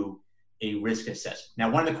do a risk assessment.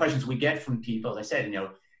 Now, one of the questions we get from people, as I said,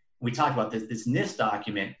 we talked about this NIST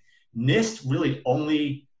document. NIST really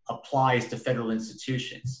only applies to federal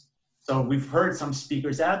institutions. So we've heard some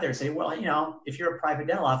speakers out there say, well, if you're a private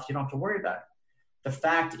dental office, you don't have to worry about it. The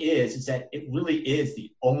fact is that it really is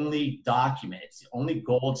the only document, it's the only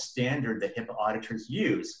gold standard that HIPAA auditors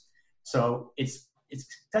use. So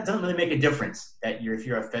that doesn't really make a difference that if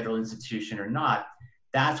you're a federal institution or not.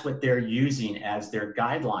 That's what they're using as their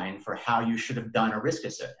guideline for how you should have done a risk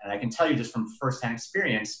assessment. And I can tell you just from firsthand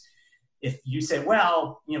experience, if you say,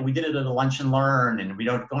 well, we did it at a lunch and learn and we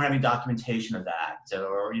don't have any documentation of that,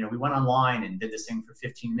 or, we went online and did this thing for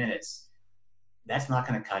 15 minutes, that's not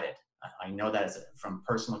going to cut it. I know that from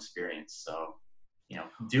personal experience. So,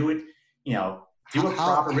 do it, do a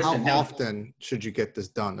proper risk assessment. How often should you get this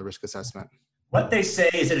done, the risk assessment? What they say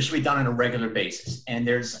is that it should be done on a regular basis. And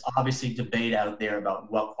there's obviously debate out there about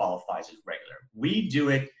what qualifies as regular. We do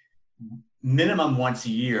it minimum once a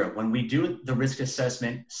year when we do the risk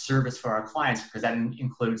assessment service for our clients, because that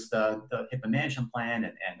includes the HIPAA management plan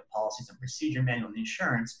and the policies and procedure manual and the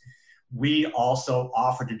insurance. We also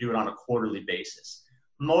offer to do it on a quarterly basis.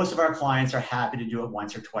 Most of our clients are happy to do it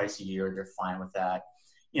once or twice a year. They're fine with that.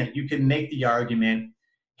 You can make the argument,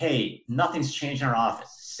 hey, nothing's changed in our office.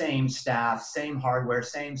 Same staff, same hardware,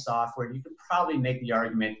 same software. You could probably make the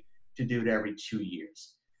argument to do it every 2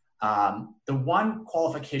 years. The one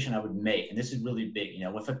qualification I would make, and this is really big,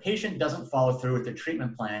 if a patient doesn't follow through with their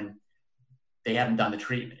treatment plan, they haven't done the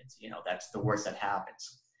treatment. That's the worst that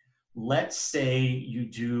happens. Let's say you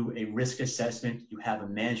do a risk assessment, you have a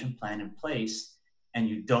management plan in place, and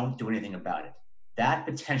you don't do anything about it. That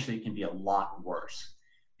potentially can be a lot worse,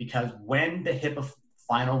 because when the HIPAA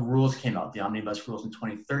final rules came out, the omnibus rules in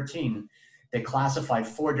 2013, they classified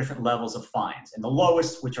 4 different levels of fines. And the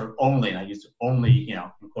lowest, which are only, and I used only,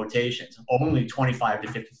 in quotations, only 25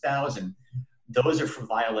 to 50,000, those are for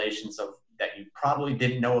violations that you probably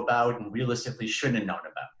didn't know about and realistically shouldn't have known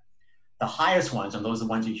about. The highest ones, and those are the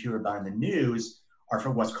ones you hear about in the news, are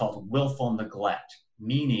for what's called willful neglect,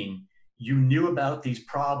 meaning you knew about these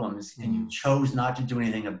problems and you chose not to do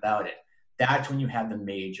anything about it. That's when you have the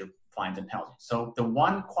major fines and penalties. So the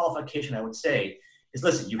one qualification I would say is,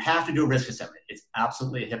 listen, you have to do a risk assessment. It's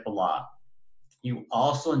absolutely a HIPAA law. You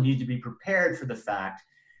also need to be prepared for the fact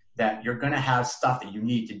that you're going to have stuff that you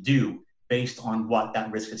need to do based on what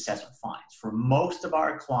that risk assessment finds. For most of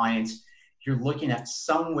our clients, you're looking at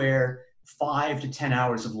somewhere 5 to 10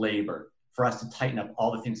 hours of labor for us to tighten up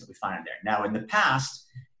all the things that we find in there. Now, in the past,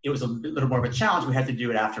 it was a little more of a challenge. We had to do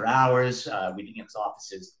it after hours. Because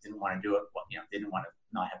offices didn't want to do it. They didn't want to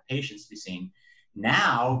not have patients to be seen.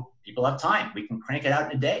 Now people have time. We can crank it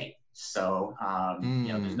out in a day. So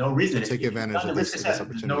there's no reason to take advantage of this opportunity.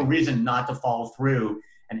 There's no reason not to follow through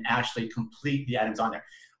and actually complete the items on there.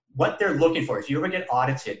 What they're looking for, if you ever get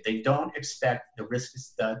audited, they don't expect the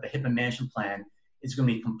HIPAA management plan is going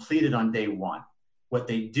to be completed on day one. What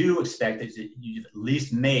they do expect is that you've at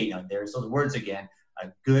least made, there's those words again, a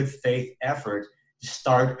good faith effort to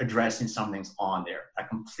start addressing some things on there. A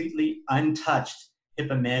completely untouched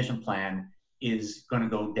HIPAA management plan is going to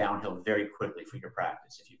go downhill very quickly for your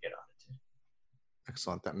practice if you get audited.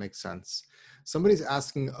 Excellent. That makes sense. Somebody's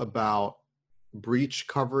asking about breach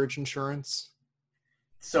coverage insurance.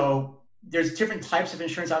 So there's different types of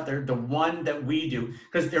insurance out there. The one that we do,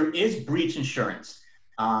 because there is breach insurance,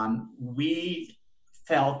 we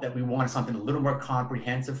felt that we wanted something a little more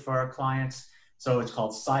comprehensive for our clients. So it's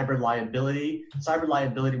called cyber liability. Cyber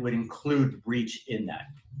liability would include breach in that.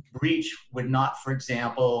 Breach would not, for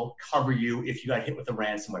example, cover you if you got hit with a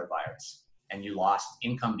ransomware virus and you lost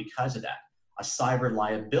income because of that. A cyber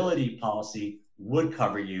liability policy would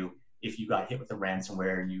cover you if you got hit with a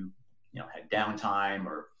ransomware and you had downtime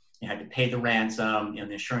or you had to pay the ransom. The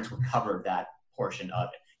insurance would cover that portion of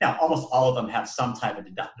it. Now, almost all of them have some type of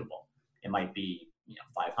deductible. It might be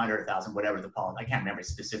 500, 1,000, whatever the policy. I can't remember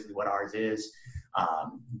specifically what ours is,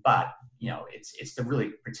 but it's to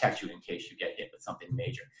really protect you in case you get hit with something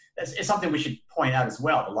major. It's something we should point out as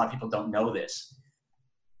well. A lot of people don't know this.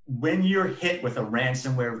 When you're hit with a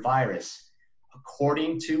ransomware virus,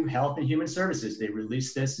 according to Health and Human Services, they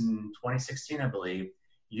released this in 2016, I believe,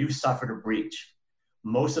 you suffered a breach.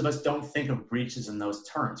 Most of us don't think of breaches in those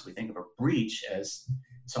terms. We think of a breach as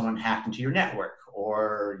someone hacked into your network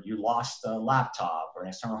or you lost a laptop or an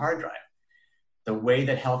external hard drive. The way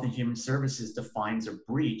that Health and Human Services defines a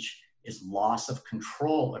breach is loss of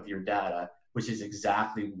control of your data, which is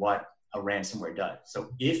exactly what a ransomware does.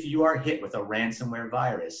 So if you are hit with a ransomware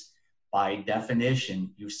virus, by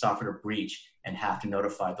definition, you suffered a breach and have to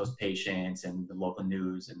notify those patients and the local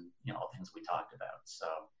news and all the things we talked about. So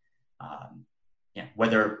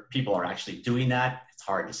whether people are actually doing that, it's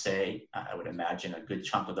hard to say. I would imagine a good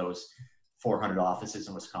chunk of those 400 offices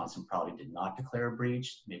in Wisconsin probably did not declare a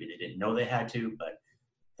breach. Maybe they didn't know they had to, but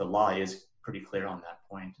the law is pretty clear on that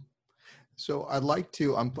point. So I'd like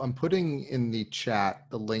to, I'm putting in the chat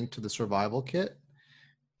the link to the survival kit.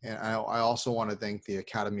 And I also want to thank the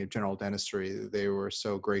Academy of General Dentistry. They were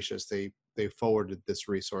so gracious. They forwarded this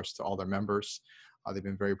resource to all their members. They've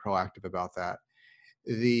been very proactive about that.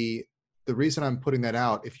 The reason I'm putting that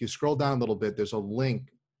out, if you scroll down a little bit, there's a link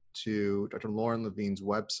to Dr. Lauren Levine's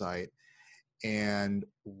website, and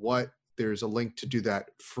there's a link to do that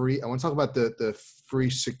free. I want to talk about the free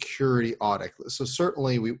security audit. So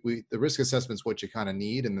certainly the risk assessment is what you kind of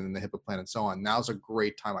need, and then the HIPAA plan and so on. Now's a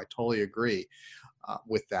great time. I totally agree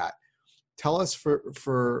with that. Tell us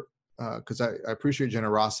because I appreciate your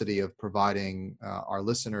generosity of providing our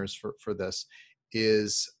listeners for this,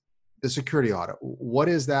 is the security audit. What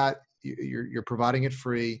is that? You're providing it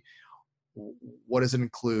free. What does it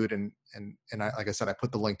include? And like I said, I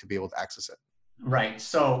put the link to be able to access it. Right.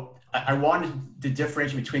 So I wanted to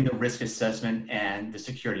differentiate between the risk assessment and the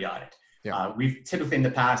security audit. Yeah. We've typically in the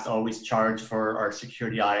past always charged for our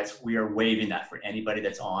security audits. We are waiving that for anybody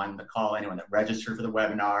that's on the call, anyone that registered for the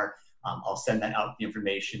webinar. I'll send that out, the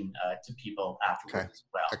information to people afterwards as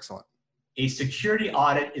well. Excellent. A security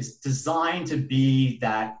audit is designed to be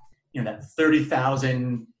that, that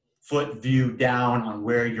 30,000 foot view down on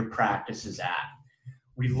where your practice is at.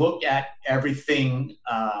 We look at everything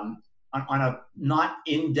on a not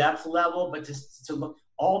in-depth level, but just to look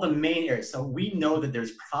all the main areas. So we know that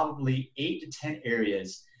there's probably 8 to 10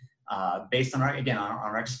 areas based on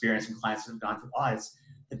our experience and clients who have gone through audits,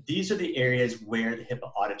 that these are the areas where the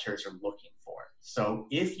HIPAA auditors are looking for. So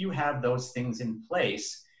if you have those things in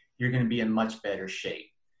place, you're going to be in much better shape.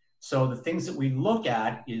 So the things that we look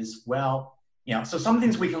at is, so some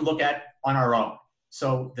things we can look at on our own.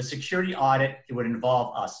 So the security audit, it would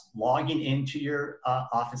involve us logging into your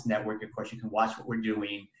office network. Of course, you can watch what we're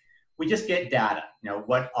doing. We just get data.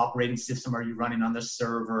 What operating system are you running on the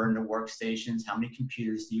server and the workstations? How many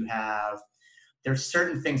computers do you have? There's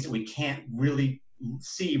certain things that we can't really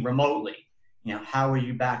see remotely. How are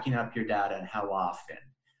you backing up your data and how often?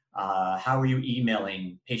 How are you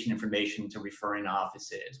emailing patient information to referring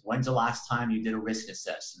offices? When's the last time you did a risk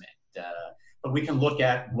assessment? But we can look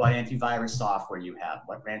at what antivirus software you have,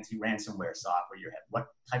 what anti-ransomware software you have, what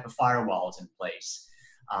type of firewall is in place,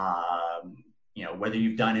 whether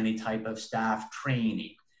you've done any type of staff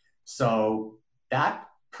training. So that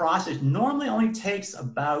process normally only takes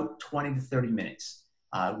about 20 to 30 minutes.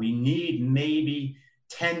 We need maybe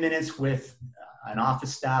 10 minutes with an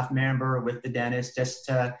office staff member, with the dentist, just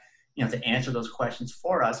to, to answer those questions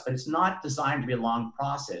for us, but it's not designed to be a long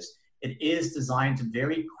process. It is designed to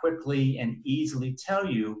very quickly and easily tell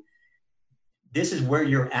you, this is where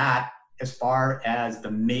you're at as far as the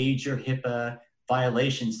major HIPAA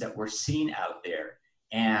violations that we're seeing out there.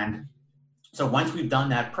 And so once we've done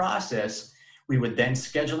that process, we would then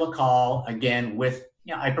schedule a call again with,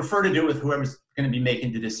 I prefer to do it with whoever's going to be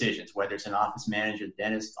making the decisions, whether it's an office manager,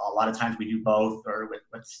 dentist. A lot of times we do both, or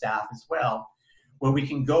with staff as well, where we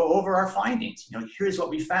can go over our findings. Here's what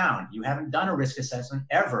we found. You haven't done a risk assessment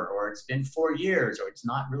ever, or it's been 4 years, or it's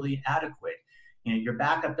not really adequate. Your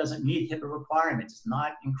backup doesn't meet HIPAA requirements. It's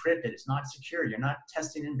not encrypted. It's not secure. You're not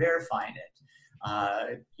testing and verifying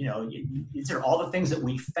it. These are all the things that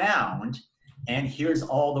we found, and here's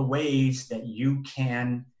all the ways that you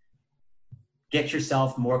can get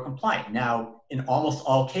yourself more compliant. Now, in almost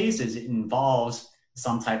all cases, it involves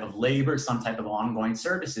some type of labor, some type of ongoing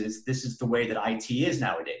services. This is the way that IT is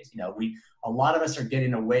nowadays. A lot of us are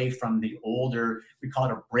getting away from the older, we call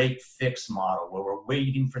it a break-fix model, where we're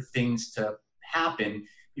waiting for things to happen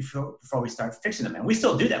before we start fixing them. And we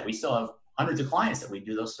still do that. We still have hundreds of clients that we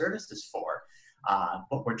do those services for.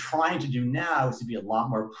 What we're trying to do now is to be a lot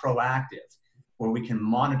more proactive, where we can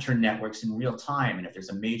monitor networks in real time. And if there's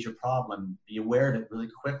a major problem, be aware of it really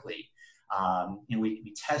quickly. We can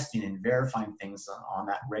be testing and verifying things on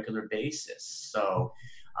that regular basis. So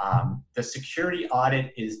the security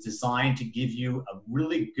audit is designed to give you a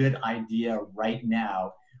really good idea right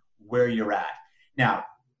now where you're at. Now,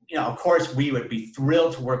 of course, we would be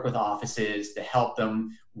thrilled to work with offices to help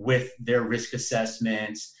them with their risk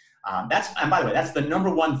assessments. And by the way, that's the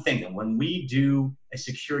number one thing. And when we do a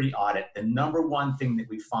security audit, the number one thing that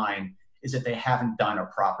we find is that they haven't done a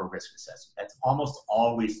proper risk assessment. That's almost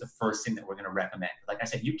always the first thing that we're going to recommend. Like I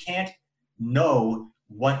said, you can't know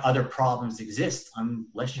what other problems exist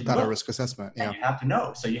unless you without look. A risk assessment. Yeah, you have to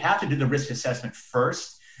know. So you have to do the risk assessment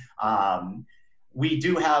first. We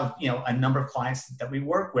do have, a number of clients that we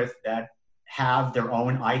work with that have their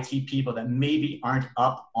own IT people that maybe aren't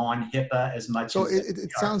up on HIPAA as much. So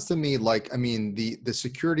it sounds to me like, the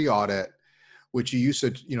security audit, which you used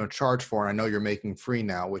to, charge for, and I know you're making free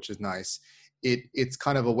now, which is nice. It's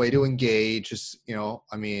kind of a way to engage,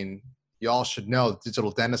 y'all should know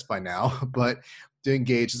digital dentist by now, but to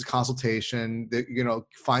engage as a consultation,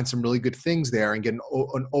 find some really good things there and get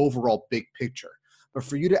an overall big picture. But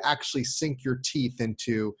for you to actually sink your teeth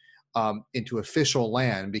into official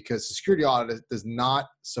land, because the security audit does not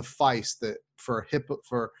suffice for HIPAA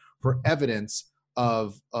for evidence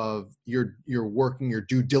of you're working your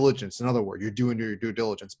due diligence. In other words, you're doing your due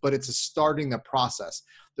diligence, but it's starting the process.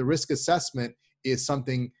 The risk assessment is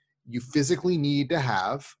something you physically need to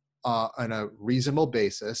have on a reasonable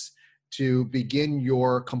basis to begin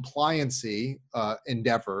your compliancy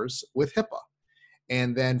endeavors with HIPAA.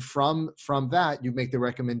 And then from that, you make the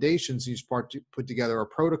recommendations, and you start to put together a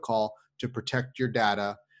protocol to protect your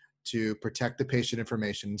data, to protect the patient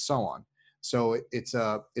information, and so on. So it's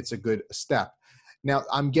a good step. Now,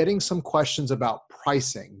 I'm getting some questions about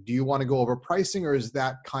pricing. Do you want to go over pricing, or is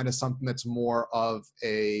that kind of something that's more of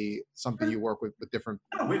something you work with different?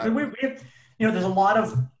 There's a lot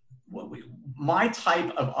of my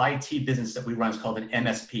type of IT business that we run is called an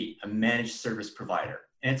MSP, a managed service provider.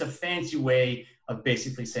 And it's a fancy way of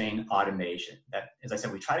basically saying automation. That, as I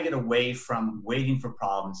said, we try to get away from waiting for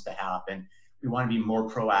problems to happen. We want to be more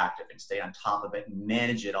proactive and stay on top of it and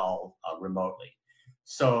manage it all remotely.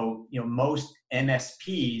 So, most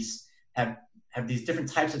MSPs have these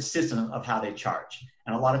different types of systems of how they charge.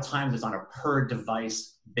 And a lot of times it's on a per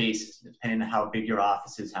device basis, depending on how big your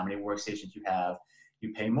office is, how many workstations you have,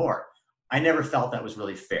 you pay more. I never felt that was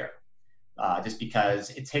really fair. Just because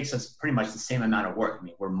it takes us pretty much the same amount of work.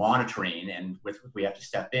 We're monitoring, and we have to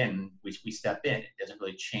step in, we step in. It doesn't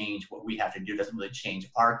really change what we have to do. It doesn't really change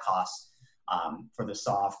our costs for the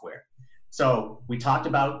software. So we talked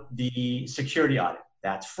about the security audit.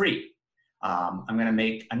 That's free. I'm going to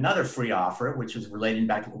make another free offer, which is relating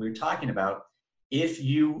back to what we were talking about. If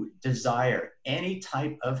you desire any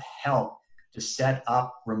type of help to set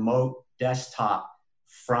up remote desktop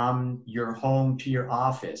from your home to your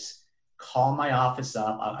office, call my office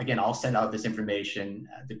up. Again, I'll send out this information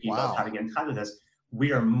to people on how to get in touch with us.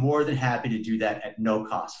 We are more than happy to do that at no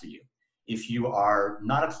cost for you. If you are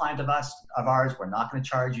not a client of ours, we're not going to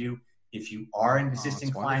charge you. If you are an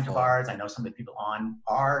existing client of ours, I know some of the people on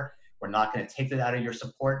are, we're not going to take that out of your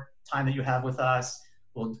support time that you have with us.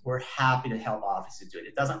 We're happy to help offices do it.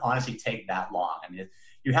 It doesn't honestly take that long.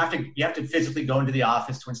 You have to physically go into the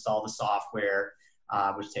office to install the software,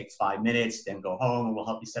 which takes 5 minutes, then go home and we'll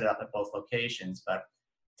help you set it up at both locations. But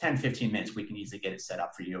 10, 15 minutes, we can easily get it set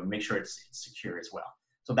up for you and make sure it's secure as well.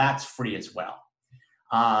 So that's free as well.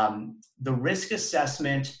 The risk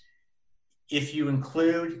assessment, if you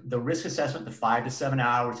include the risk assessment, the 5 to 7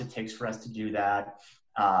 hours it takes for us to do that,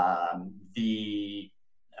 the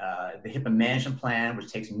HIPAA management plan,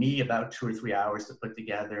 which takes me about 2 or 3 hours to put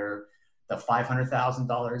together, the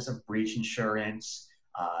 $500,000 of breach insurance.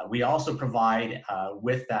 We also provide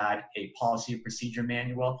with that a policy and procedure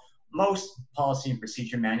manual. Most policy and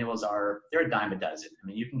procedure manuals they're a dime a dozen. I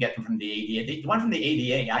mean, you can get them from the ADA. The one from the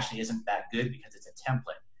ADA actually isn't that good because it's a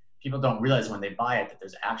template. People don't realize when they buy it that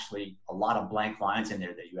there's actually a lot of blank lines in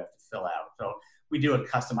there that you have to fill out. So we do a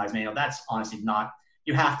customized manual. That's honestly not,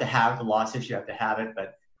 you have to have the law says you have to have it,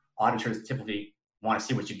 but auditors typically want to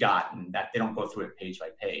see what you got and that they don't go through it page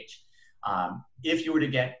by page. If you were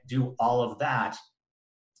to do all of that,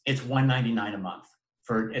 it's $199 a month.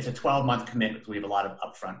 It's a 12-month commitment. We have a lot of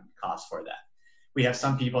upfront costs for that. We have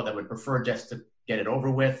some people that would prefer just to get it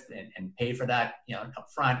over with and pay for that,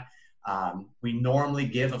 upfront. We normally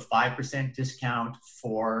give a 5% discount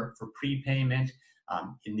for prepayment.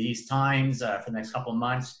 In these times, for the next couple of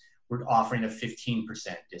months, we're offering a 15%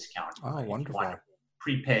 discount. Oh, wonderful.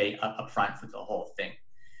 Prepay upfront for the whole thing.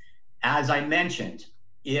 As I mentioned,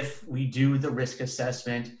 if we do the risk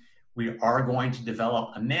assessment, we are going to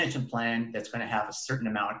develop a management plan that's going to have a certain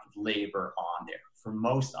amount of labor on there. For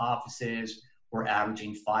most offices, we're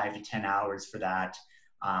averaging 5 to 10 hours for that.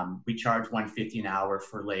 We charge $150 an hour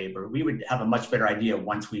for labor. We would have a much better idea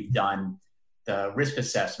once we've done the risk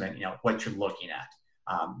assessment, what you're looking at.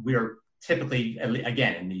 We are typically,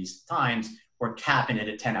 again, in these times, we're capping it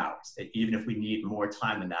at 10 hours. That even if we need more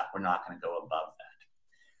time than that, we're not going to go above that.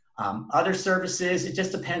 Other services, it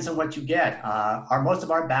just depends on what you get. Most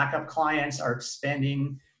of our backup clients are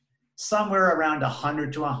spending somewhere around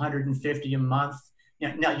 $100 to $150 a month.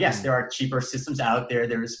 Now, yes, there are cheaper systems out there.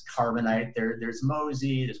 There's Carbonite, there's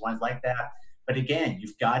Mozy, there's ones like that. But again,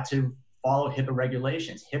 you've got to follow HIPAA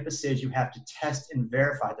regulations. HIPAA says you have to test and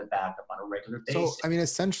verify the backup on a regular basis. So, I mean,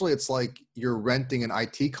 essentially, it's like you're renting an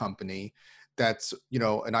IT company that's,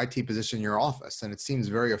 an IT position in your office. And it seems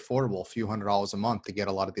very affordable, a few $100s a month to get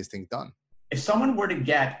a lot of these things done. If someone were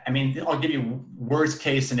to I'll give you worst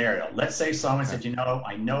case scenario. Let's say someone said,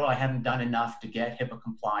 I know I haven't done enough to get HIPAA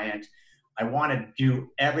compliant. I want to do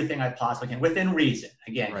everything I possibly can within reason.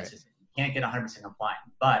 Again, right. You can't get 100% compliant.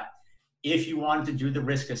 But if you wanted to do the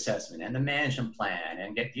risk assessment and the management plan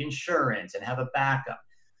and get the insurance and have a backup,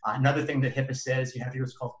 another thing that HIPAA says you have to do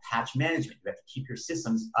is called patch management. You have to keep your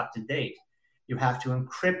systems up to date. You have to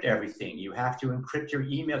encrypt everything. You have to encrypt your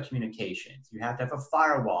email communications. You have to have a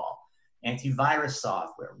firewall, antivirus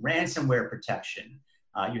software, ransomware protection.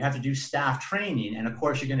 You have to do staff training. And of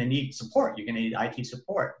course, you're going to need support. You're going to need IT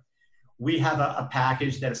support. We have a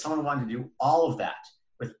package that if someone wanted to do all of that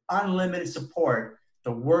with unlimited support,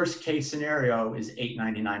 the worst case scenario is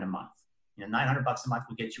 $899 a month. $900 a month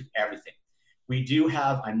will get you everything. We do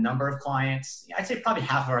have a number of clients. I'd say probably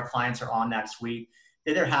half of our clients are on that suite.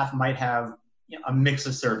 The other half might have a mix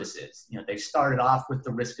of services. They started off with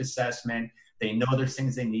the risk assessment. They know there's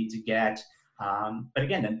things they need to get. But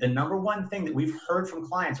again, the number one thing that we've heard from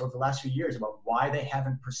clients over the last few years about why they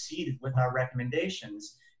haven't proceeded with our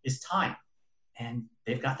recommendations is time. And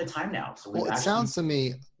they've got the time now. So it sounds to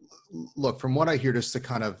me, look, from what I hear, just to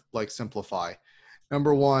kind of simplify,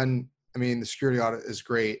 number one, the security audit is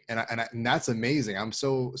great. And that's amazing. I'm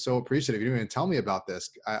so appreciative. You didn't even tell me about this.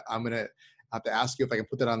 I'm going to have to ask you if I can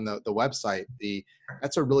put that on the website.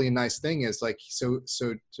 That's a really nice thing is so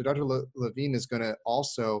Dr. Levine is going to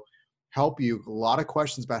also help you. A lot of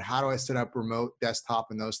questions about how do I set up remote desktop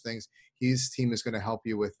and those things. His team is going to help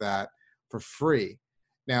you with that for free.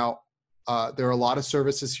 Now, there are a lot of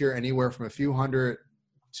services here, anywhere from a few hundred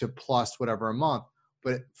to plus whatever a month.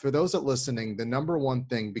 But for those that are listening, the number one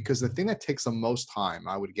thing, because the thing that takes the most time,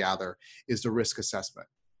 I would gather, is the risk assessment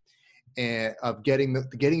and of getting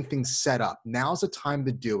things set up. Now's the time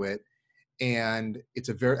to do it, and it's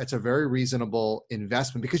a very reasonable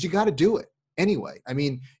investment because you got to do it anyway.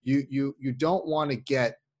 You don't want to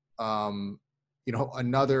get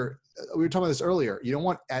another. We were talking about this earlier. You don't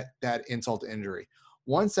want that insult to injury.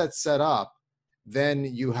 Once that's set up, then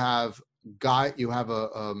you have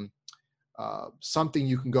something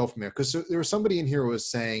you can go from there. Because there was somebody in here who was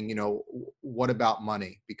saying, what about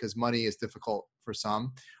money? Because money is difficult for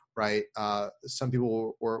some, right? Some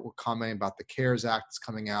people were commenting about the CARES Act that's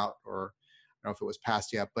coming out, or I don't know if it was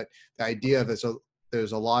passed yet, but the idea of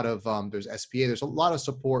there's a lot of there's SBA, there's a lot of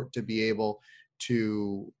support to be able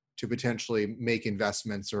to to potentially make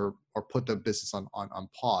investments or put the business on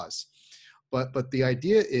pause. But the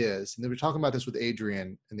idea is, and we're talking about this with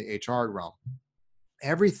Adrian in the HR realm,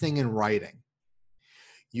 everything in writing.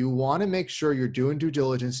 You want to make sure you're doing due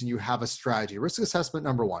diligence and you have a strategy. Risk assessment,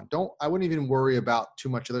 number one. I wouldn't even worry about too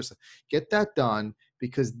much other stuff. Get that done,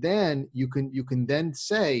 because then you can then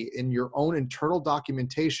say in your own internal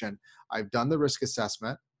documentation, I've done the risk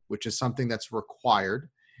assessment, which is something that's required.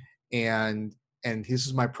 And this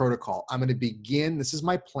is my protocol. I'm going to begin, this is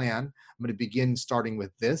my plan. I'm going to begin starting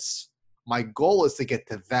with this. My goal is to get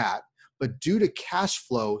to that, but due to cash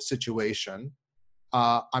flow situation,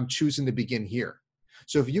 I'm choosing to begin here.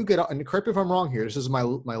 So if you get, and correct me if I'm wrong here, this is my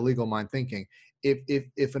legal mind thinking.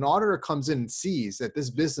 If an auditor comes in and sees that this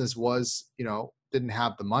business was, didn't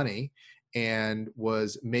have the money and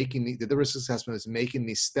was making the risk assessment, was making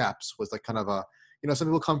these steps, was like kind of a, some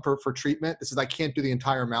people come for treatment. This is, I can't do the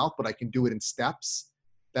entire amount, but I can do it in steps.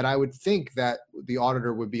 That I would think that the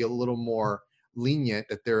auditor would be a little more lenient,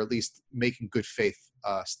 that they're at least making good faith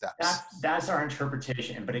steps. That's our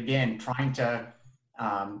interpretation. But again, trying to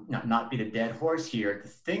not beat a dead horse here, the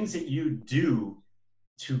things that you do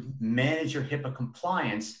to manage your HIPAA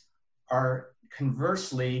compliance are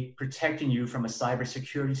conversely protecting you from a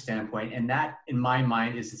cybersecurity standpoint. And that, in my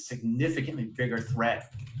mind, is a significantly bigger threat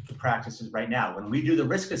to practices right now. When we do the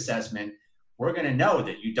risk assessment, we're going to know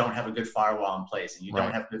that you don't have a good firewall in place and you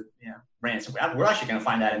don't have good ransomware. We're actually going to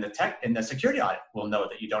find that in the security audit. We'll know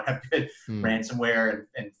that you don't have good ransomware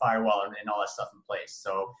and firewall and all that stuff in place.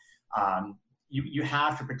 So you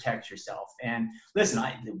have to protect yourself. And listen,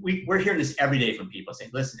 we're hearing this every day from people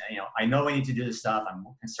saying, listen, I know I need to do this stuff. I'm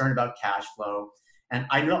concerned about cash flow. And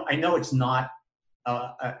I know it's not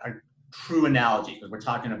a true analogy because we're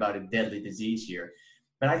talking about a deadly disease here.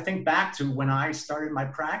 But I think back to when I started my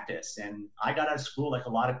practice and I got out of school like a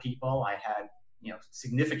lot of people. I had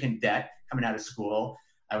significant debt coming out of school.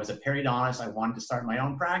 I was a periodontist. I wanted to start my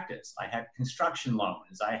own practice. I had construction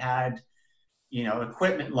loans. I had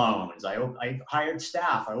equipment loans. I hired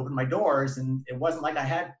staff. I opened my doors, and it wasn't like I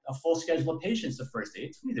had a full schedule of patients the first day.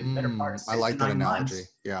 It took me the better part of 6 I like to 9 that analogy.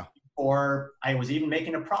 months. Yeah. Or I was even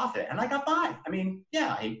making a profit, and I got by. I mean,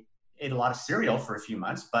 yeah, I ate a lot of cereal for a few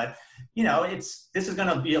months, but this is going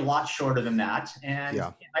to be a lot shorter than that. And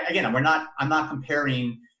again, I'm not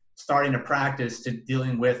comparing starting a practice to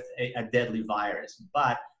dealing with a deadly virus,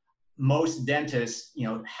 but most dentists,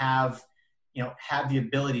 have the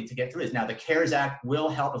ability to get through this. Now, the CARES Act will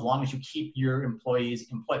help as long as you keep your employees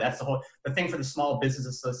employed. That's the thing for the Small Business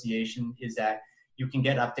Association is that you can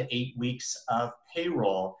get up to 8 weeks of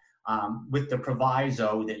payroll with the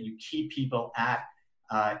proviso that you keep people at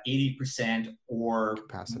 80% or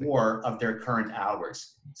capacity, more of their current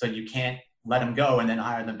hours. So you can't let them go and then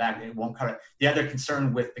hire them back. It won't cover it. The other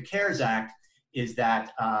concern with the CARES Act is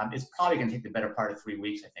that it's probably going to take the better part of 3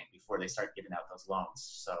 weeks, I think, before they start giving out those loans.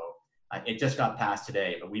 So it just got passed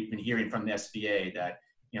today, but we've been hearing from the SBA that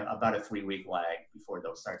about a 3-week lag before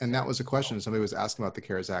those start. And that was a question somebody was asking about the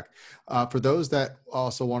CARES Act. For those that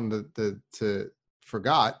also wanted to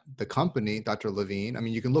forgot the company, Dr. Levine. I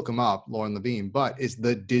mean, you can look him up, Lauren Levine, but it's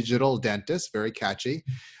The Digital Dentist, very catchy.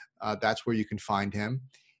 That's where you can find him.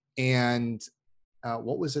 And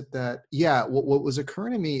what was it that? Yeah, what was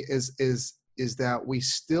occurring to me is that we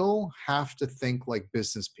still have to think like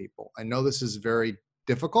business people. I know this is very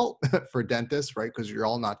difficult for dentists, right? Because you're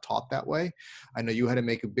all not taught that way. I know you had to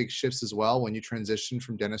make a big shifts as well when you transitioned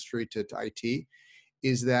from dentistry to IT.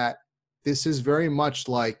 Is that this is very much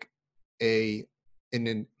like an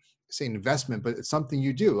investment, but it's something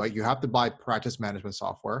you do. Like you have to buy practice management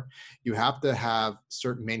software. You have to have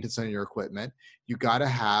certain maintenance on your equipment. You got to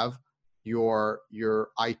have your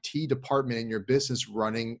IT department in your business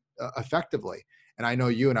running effectively. And I know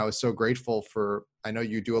you, and I was so grateful I know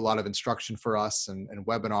you do a lot of instruction for us and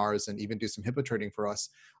webinars and even do some HIPAA training for us,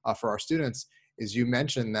 for our students, is you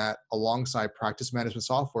mentioned that alongside practice management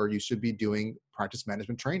software, you should be doing practice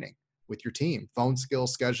management training with your team, phone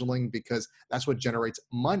skills, scheduling, because that's what generates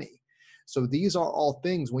money. So these are all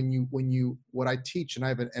things what I teach, and I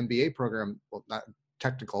have an MBA program, well, not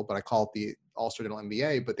technical, but I call it the All-Star Dental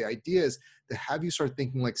MBA. But the idea is to have you start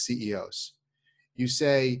thinking like CEOs. You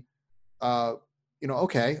say,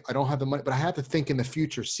 okay, I don't have the money, but I have to think in the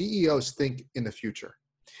future. CEOs think in the future.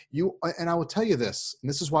 And I will tell you this, and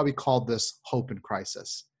this is why we call this hope in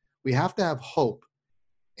crisis. We have to have hope,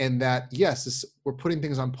 and that, yes, we're putting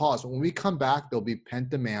things on pause, but when we come back, there'll be pent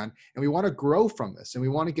demand, and we want to grow from this, and we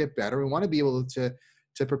want to get better. We want to be able to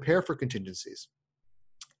prepare for contingencies,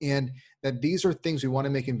 and that these are things we want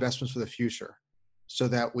to make investments for the future so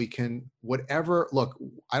that we can, look,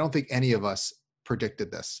 I don't think any of us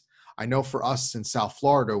predicted this. I know for us in South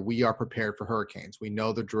Florida, we are prepared for hurricanes. We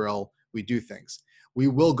know the drill. We do things. We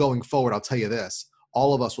will going forward. I'll tell you this,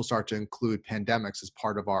 all of us will start to include pandemics as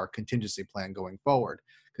part of our contingency plan going forward,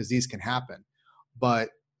 because these can happen. But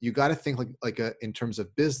you got to think in terms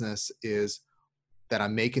of business, is that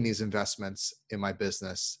I'm making these investments in my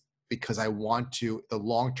business because I want the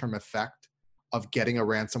long-term effect of getting a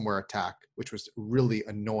ransomware attack, which was really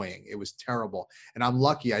annoying. It was terrible. And I'm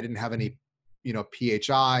lucky I didn't have any,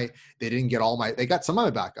 PHI. They didn't get they got some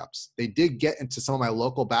of my backups. They did get into some of my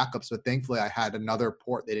local backups, but thankfully I had another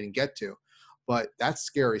port they didn't get to. But that's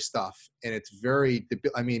scary stuff. And it's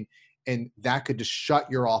and that could just shut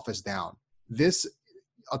your office down.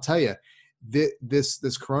 I'll tell you, this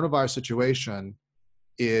coronavirus situation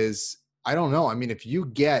is, I don't know. I mean, if you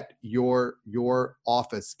get your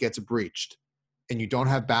office gets breached and you don't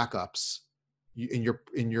have backups, you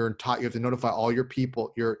have to notify all your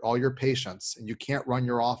people, all your patients, and you can't run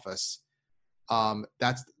your office.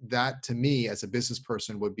 That to me as a business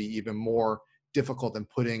person would be even more difficult than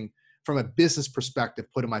from a business perspective,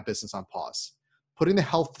 putting my business on pause, putting the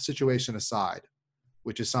health situation aside,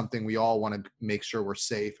 which is something we all want to make sure we're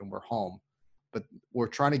safe and we're home. But we're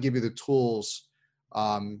trying to give you the tools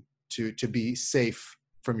to be safe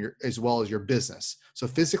as well as your business. So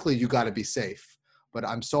physically, you got to be safe. But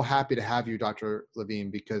I'm so happy to have you, Dr.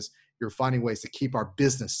 Levine, because you're finding ways to keep our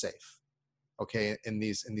business safe, okay, in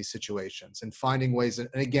these situations, and finding ways. And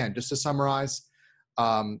again, just to summarize,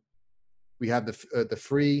 we have the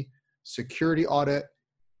free security audit.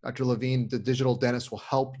 Dr. Levine, the digital dentist, will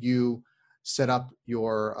help you set up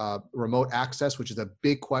your remote access, which is a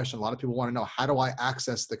big question. A lot of people want to know, how do I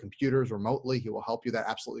access the computers remotely? He will help you. That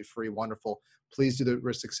absolutely free, wonderful. Please do the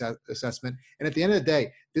risk assessment. And at the end of the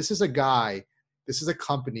day, this is a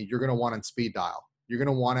company you're going to want on speed dial. You're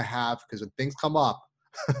going to want to have, because when things come up,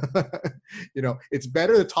 it's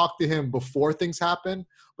better to talk to him before things happen.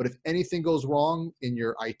 But if anything goes wrong in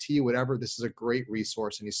your IT, whatever, this is a great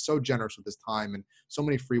resource. And he's so generous with his time and so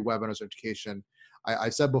many free webinars, education. I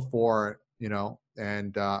said before,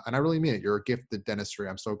 and I really mean it. You're a gift to dentistry.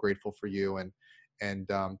 I'm so grateful for you. And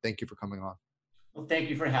thank you for coming on. Well, thank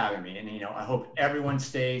you for having me. And, I hope everyone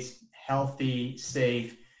stays healthy,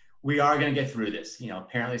 safe. We are going to get through this.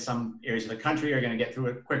 Apparently some areas of the country are going to get through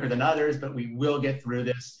it quicker than others, but we will get through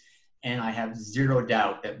this. And I have zero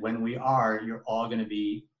doubt that when we are, you're all going to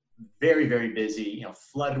be very, very busy,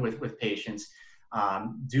 flooded with patients.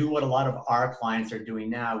 Do what a lot of our clients are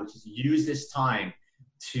doing now, which is use this time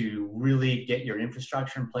to really get your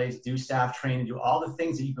infrastructure in place, do staff training, do all the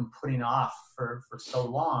things that you've been putting off for so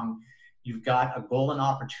long. You've got a golden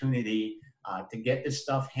opportunity to get this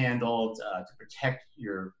stuff handled, to protect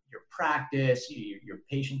your practice, your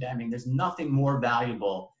patient. I mean, there's nothing more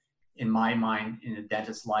valuable in my mind in a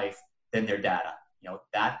dentist's life than their data.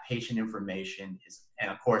 That patient information is,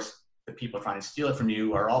 and of course, the people trying to steal it from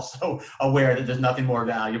you are also aware that there's nothing more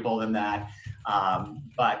valuable than that.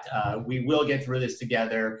 But we will get through this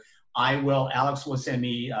together. Alex will send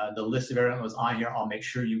me the list of everyone that was on here. I'll make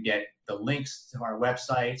sure you get the links to our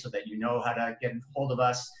website so that you know how to get a hold of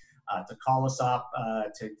us, to call us up,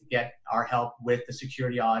 to get our help with the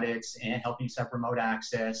security audits and helping you set up remote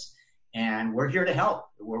access. And we're here to help.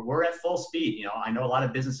 We're at full speed. I know a lot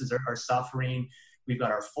of businesses are suffering. We've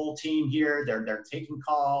got our full team here. They're taking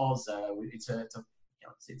calls.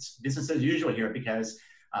 It's business as usual here because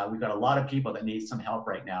we've got a lot of people that need some help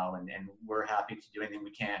right now, and we're happy to do anything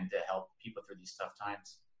we can to help people through these tough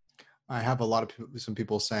times. I have some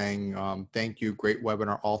people saying, thank you, great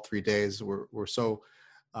webinar all 3 days. We're so,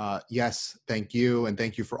 yes, thank you. And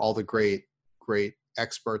thank you for all the great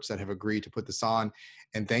experts that have agreed to put this on.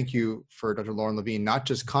 And thank you for Dr. Loren Levine, not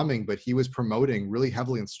just coming, but he was promoting really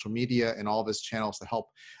heavily on social media and all of his channels to help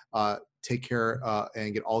take care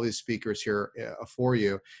and get all these speakers here for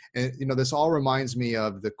you. And, this all reminds me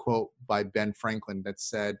of the quote by Ben Franklin that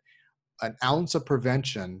said, an ounce of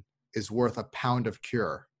prevention is worth a pound of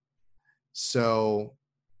cure. So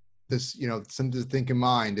this, something to think in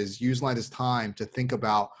mind is using this time to think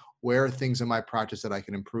about where are things in my practice that I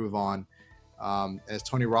can improve on. As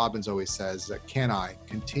Tony Robbins always says,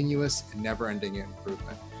 continuous and never-ending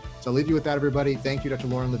improvement. So I'll leave you with that, everybody. Thank you, Dr.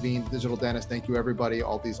 Loren Levine, digital dentist. Thank you, everybody,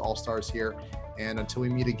 all these all-stars here. And until we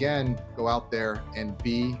meet again, go out there and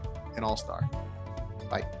be an all-star.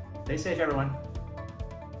 Bye. Stay safe, everyone.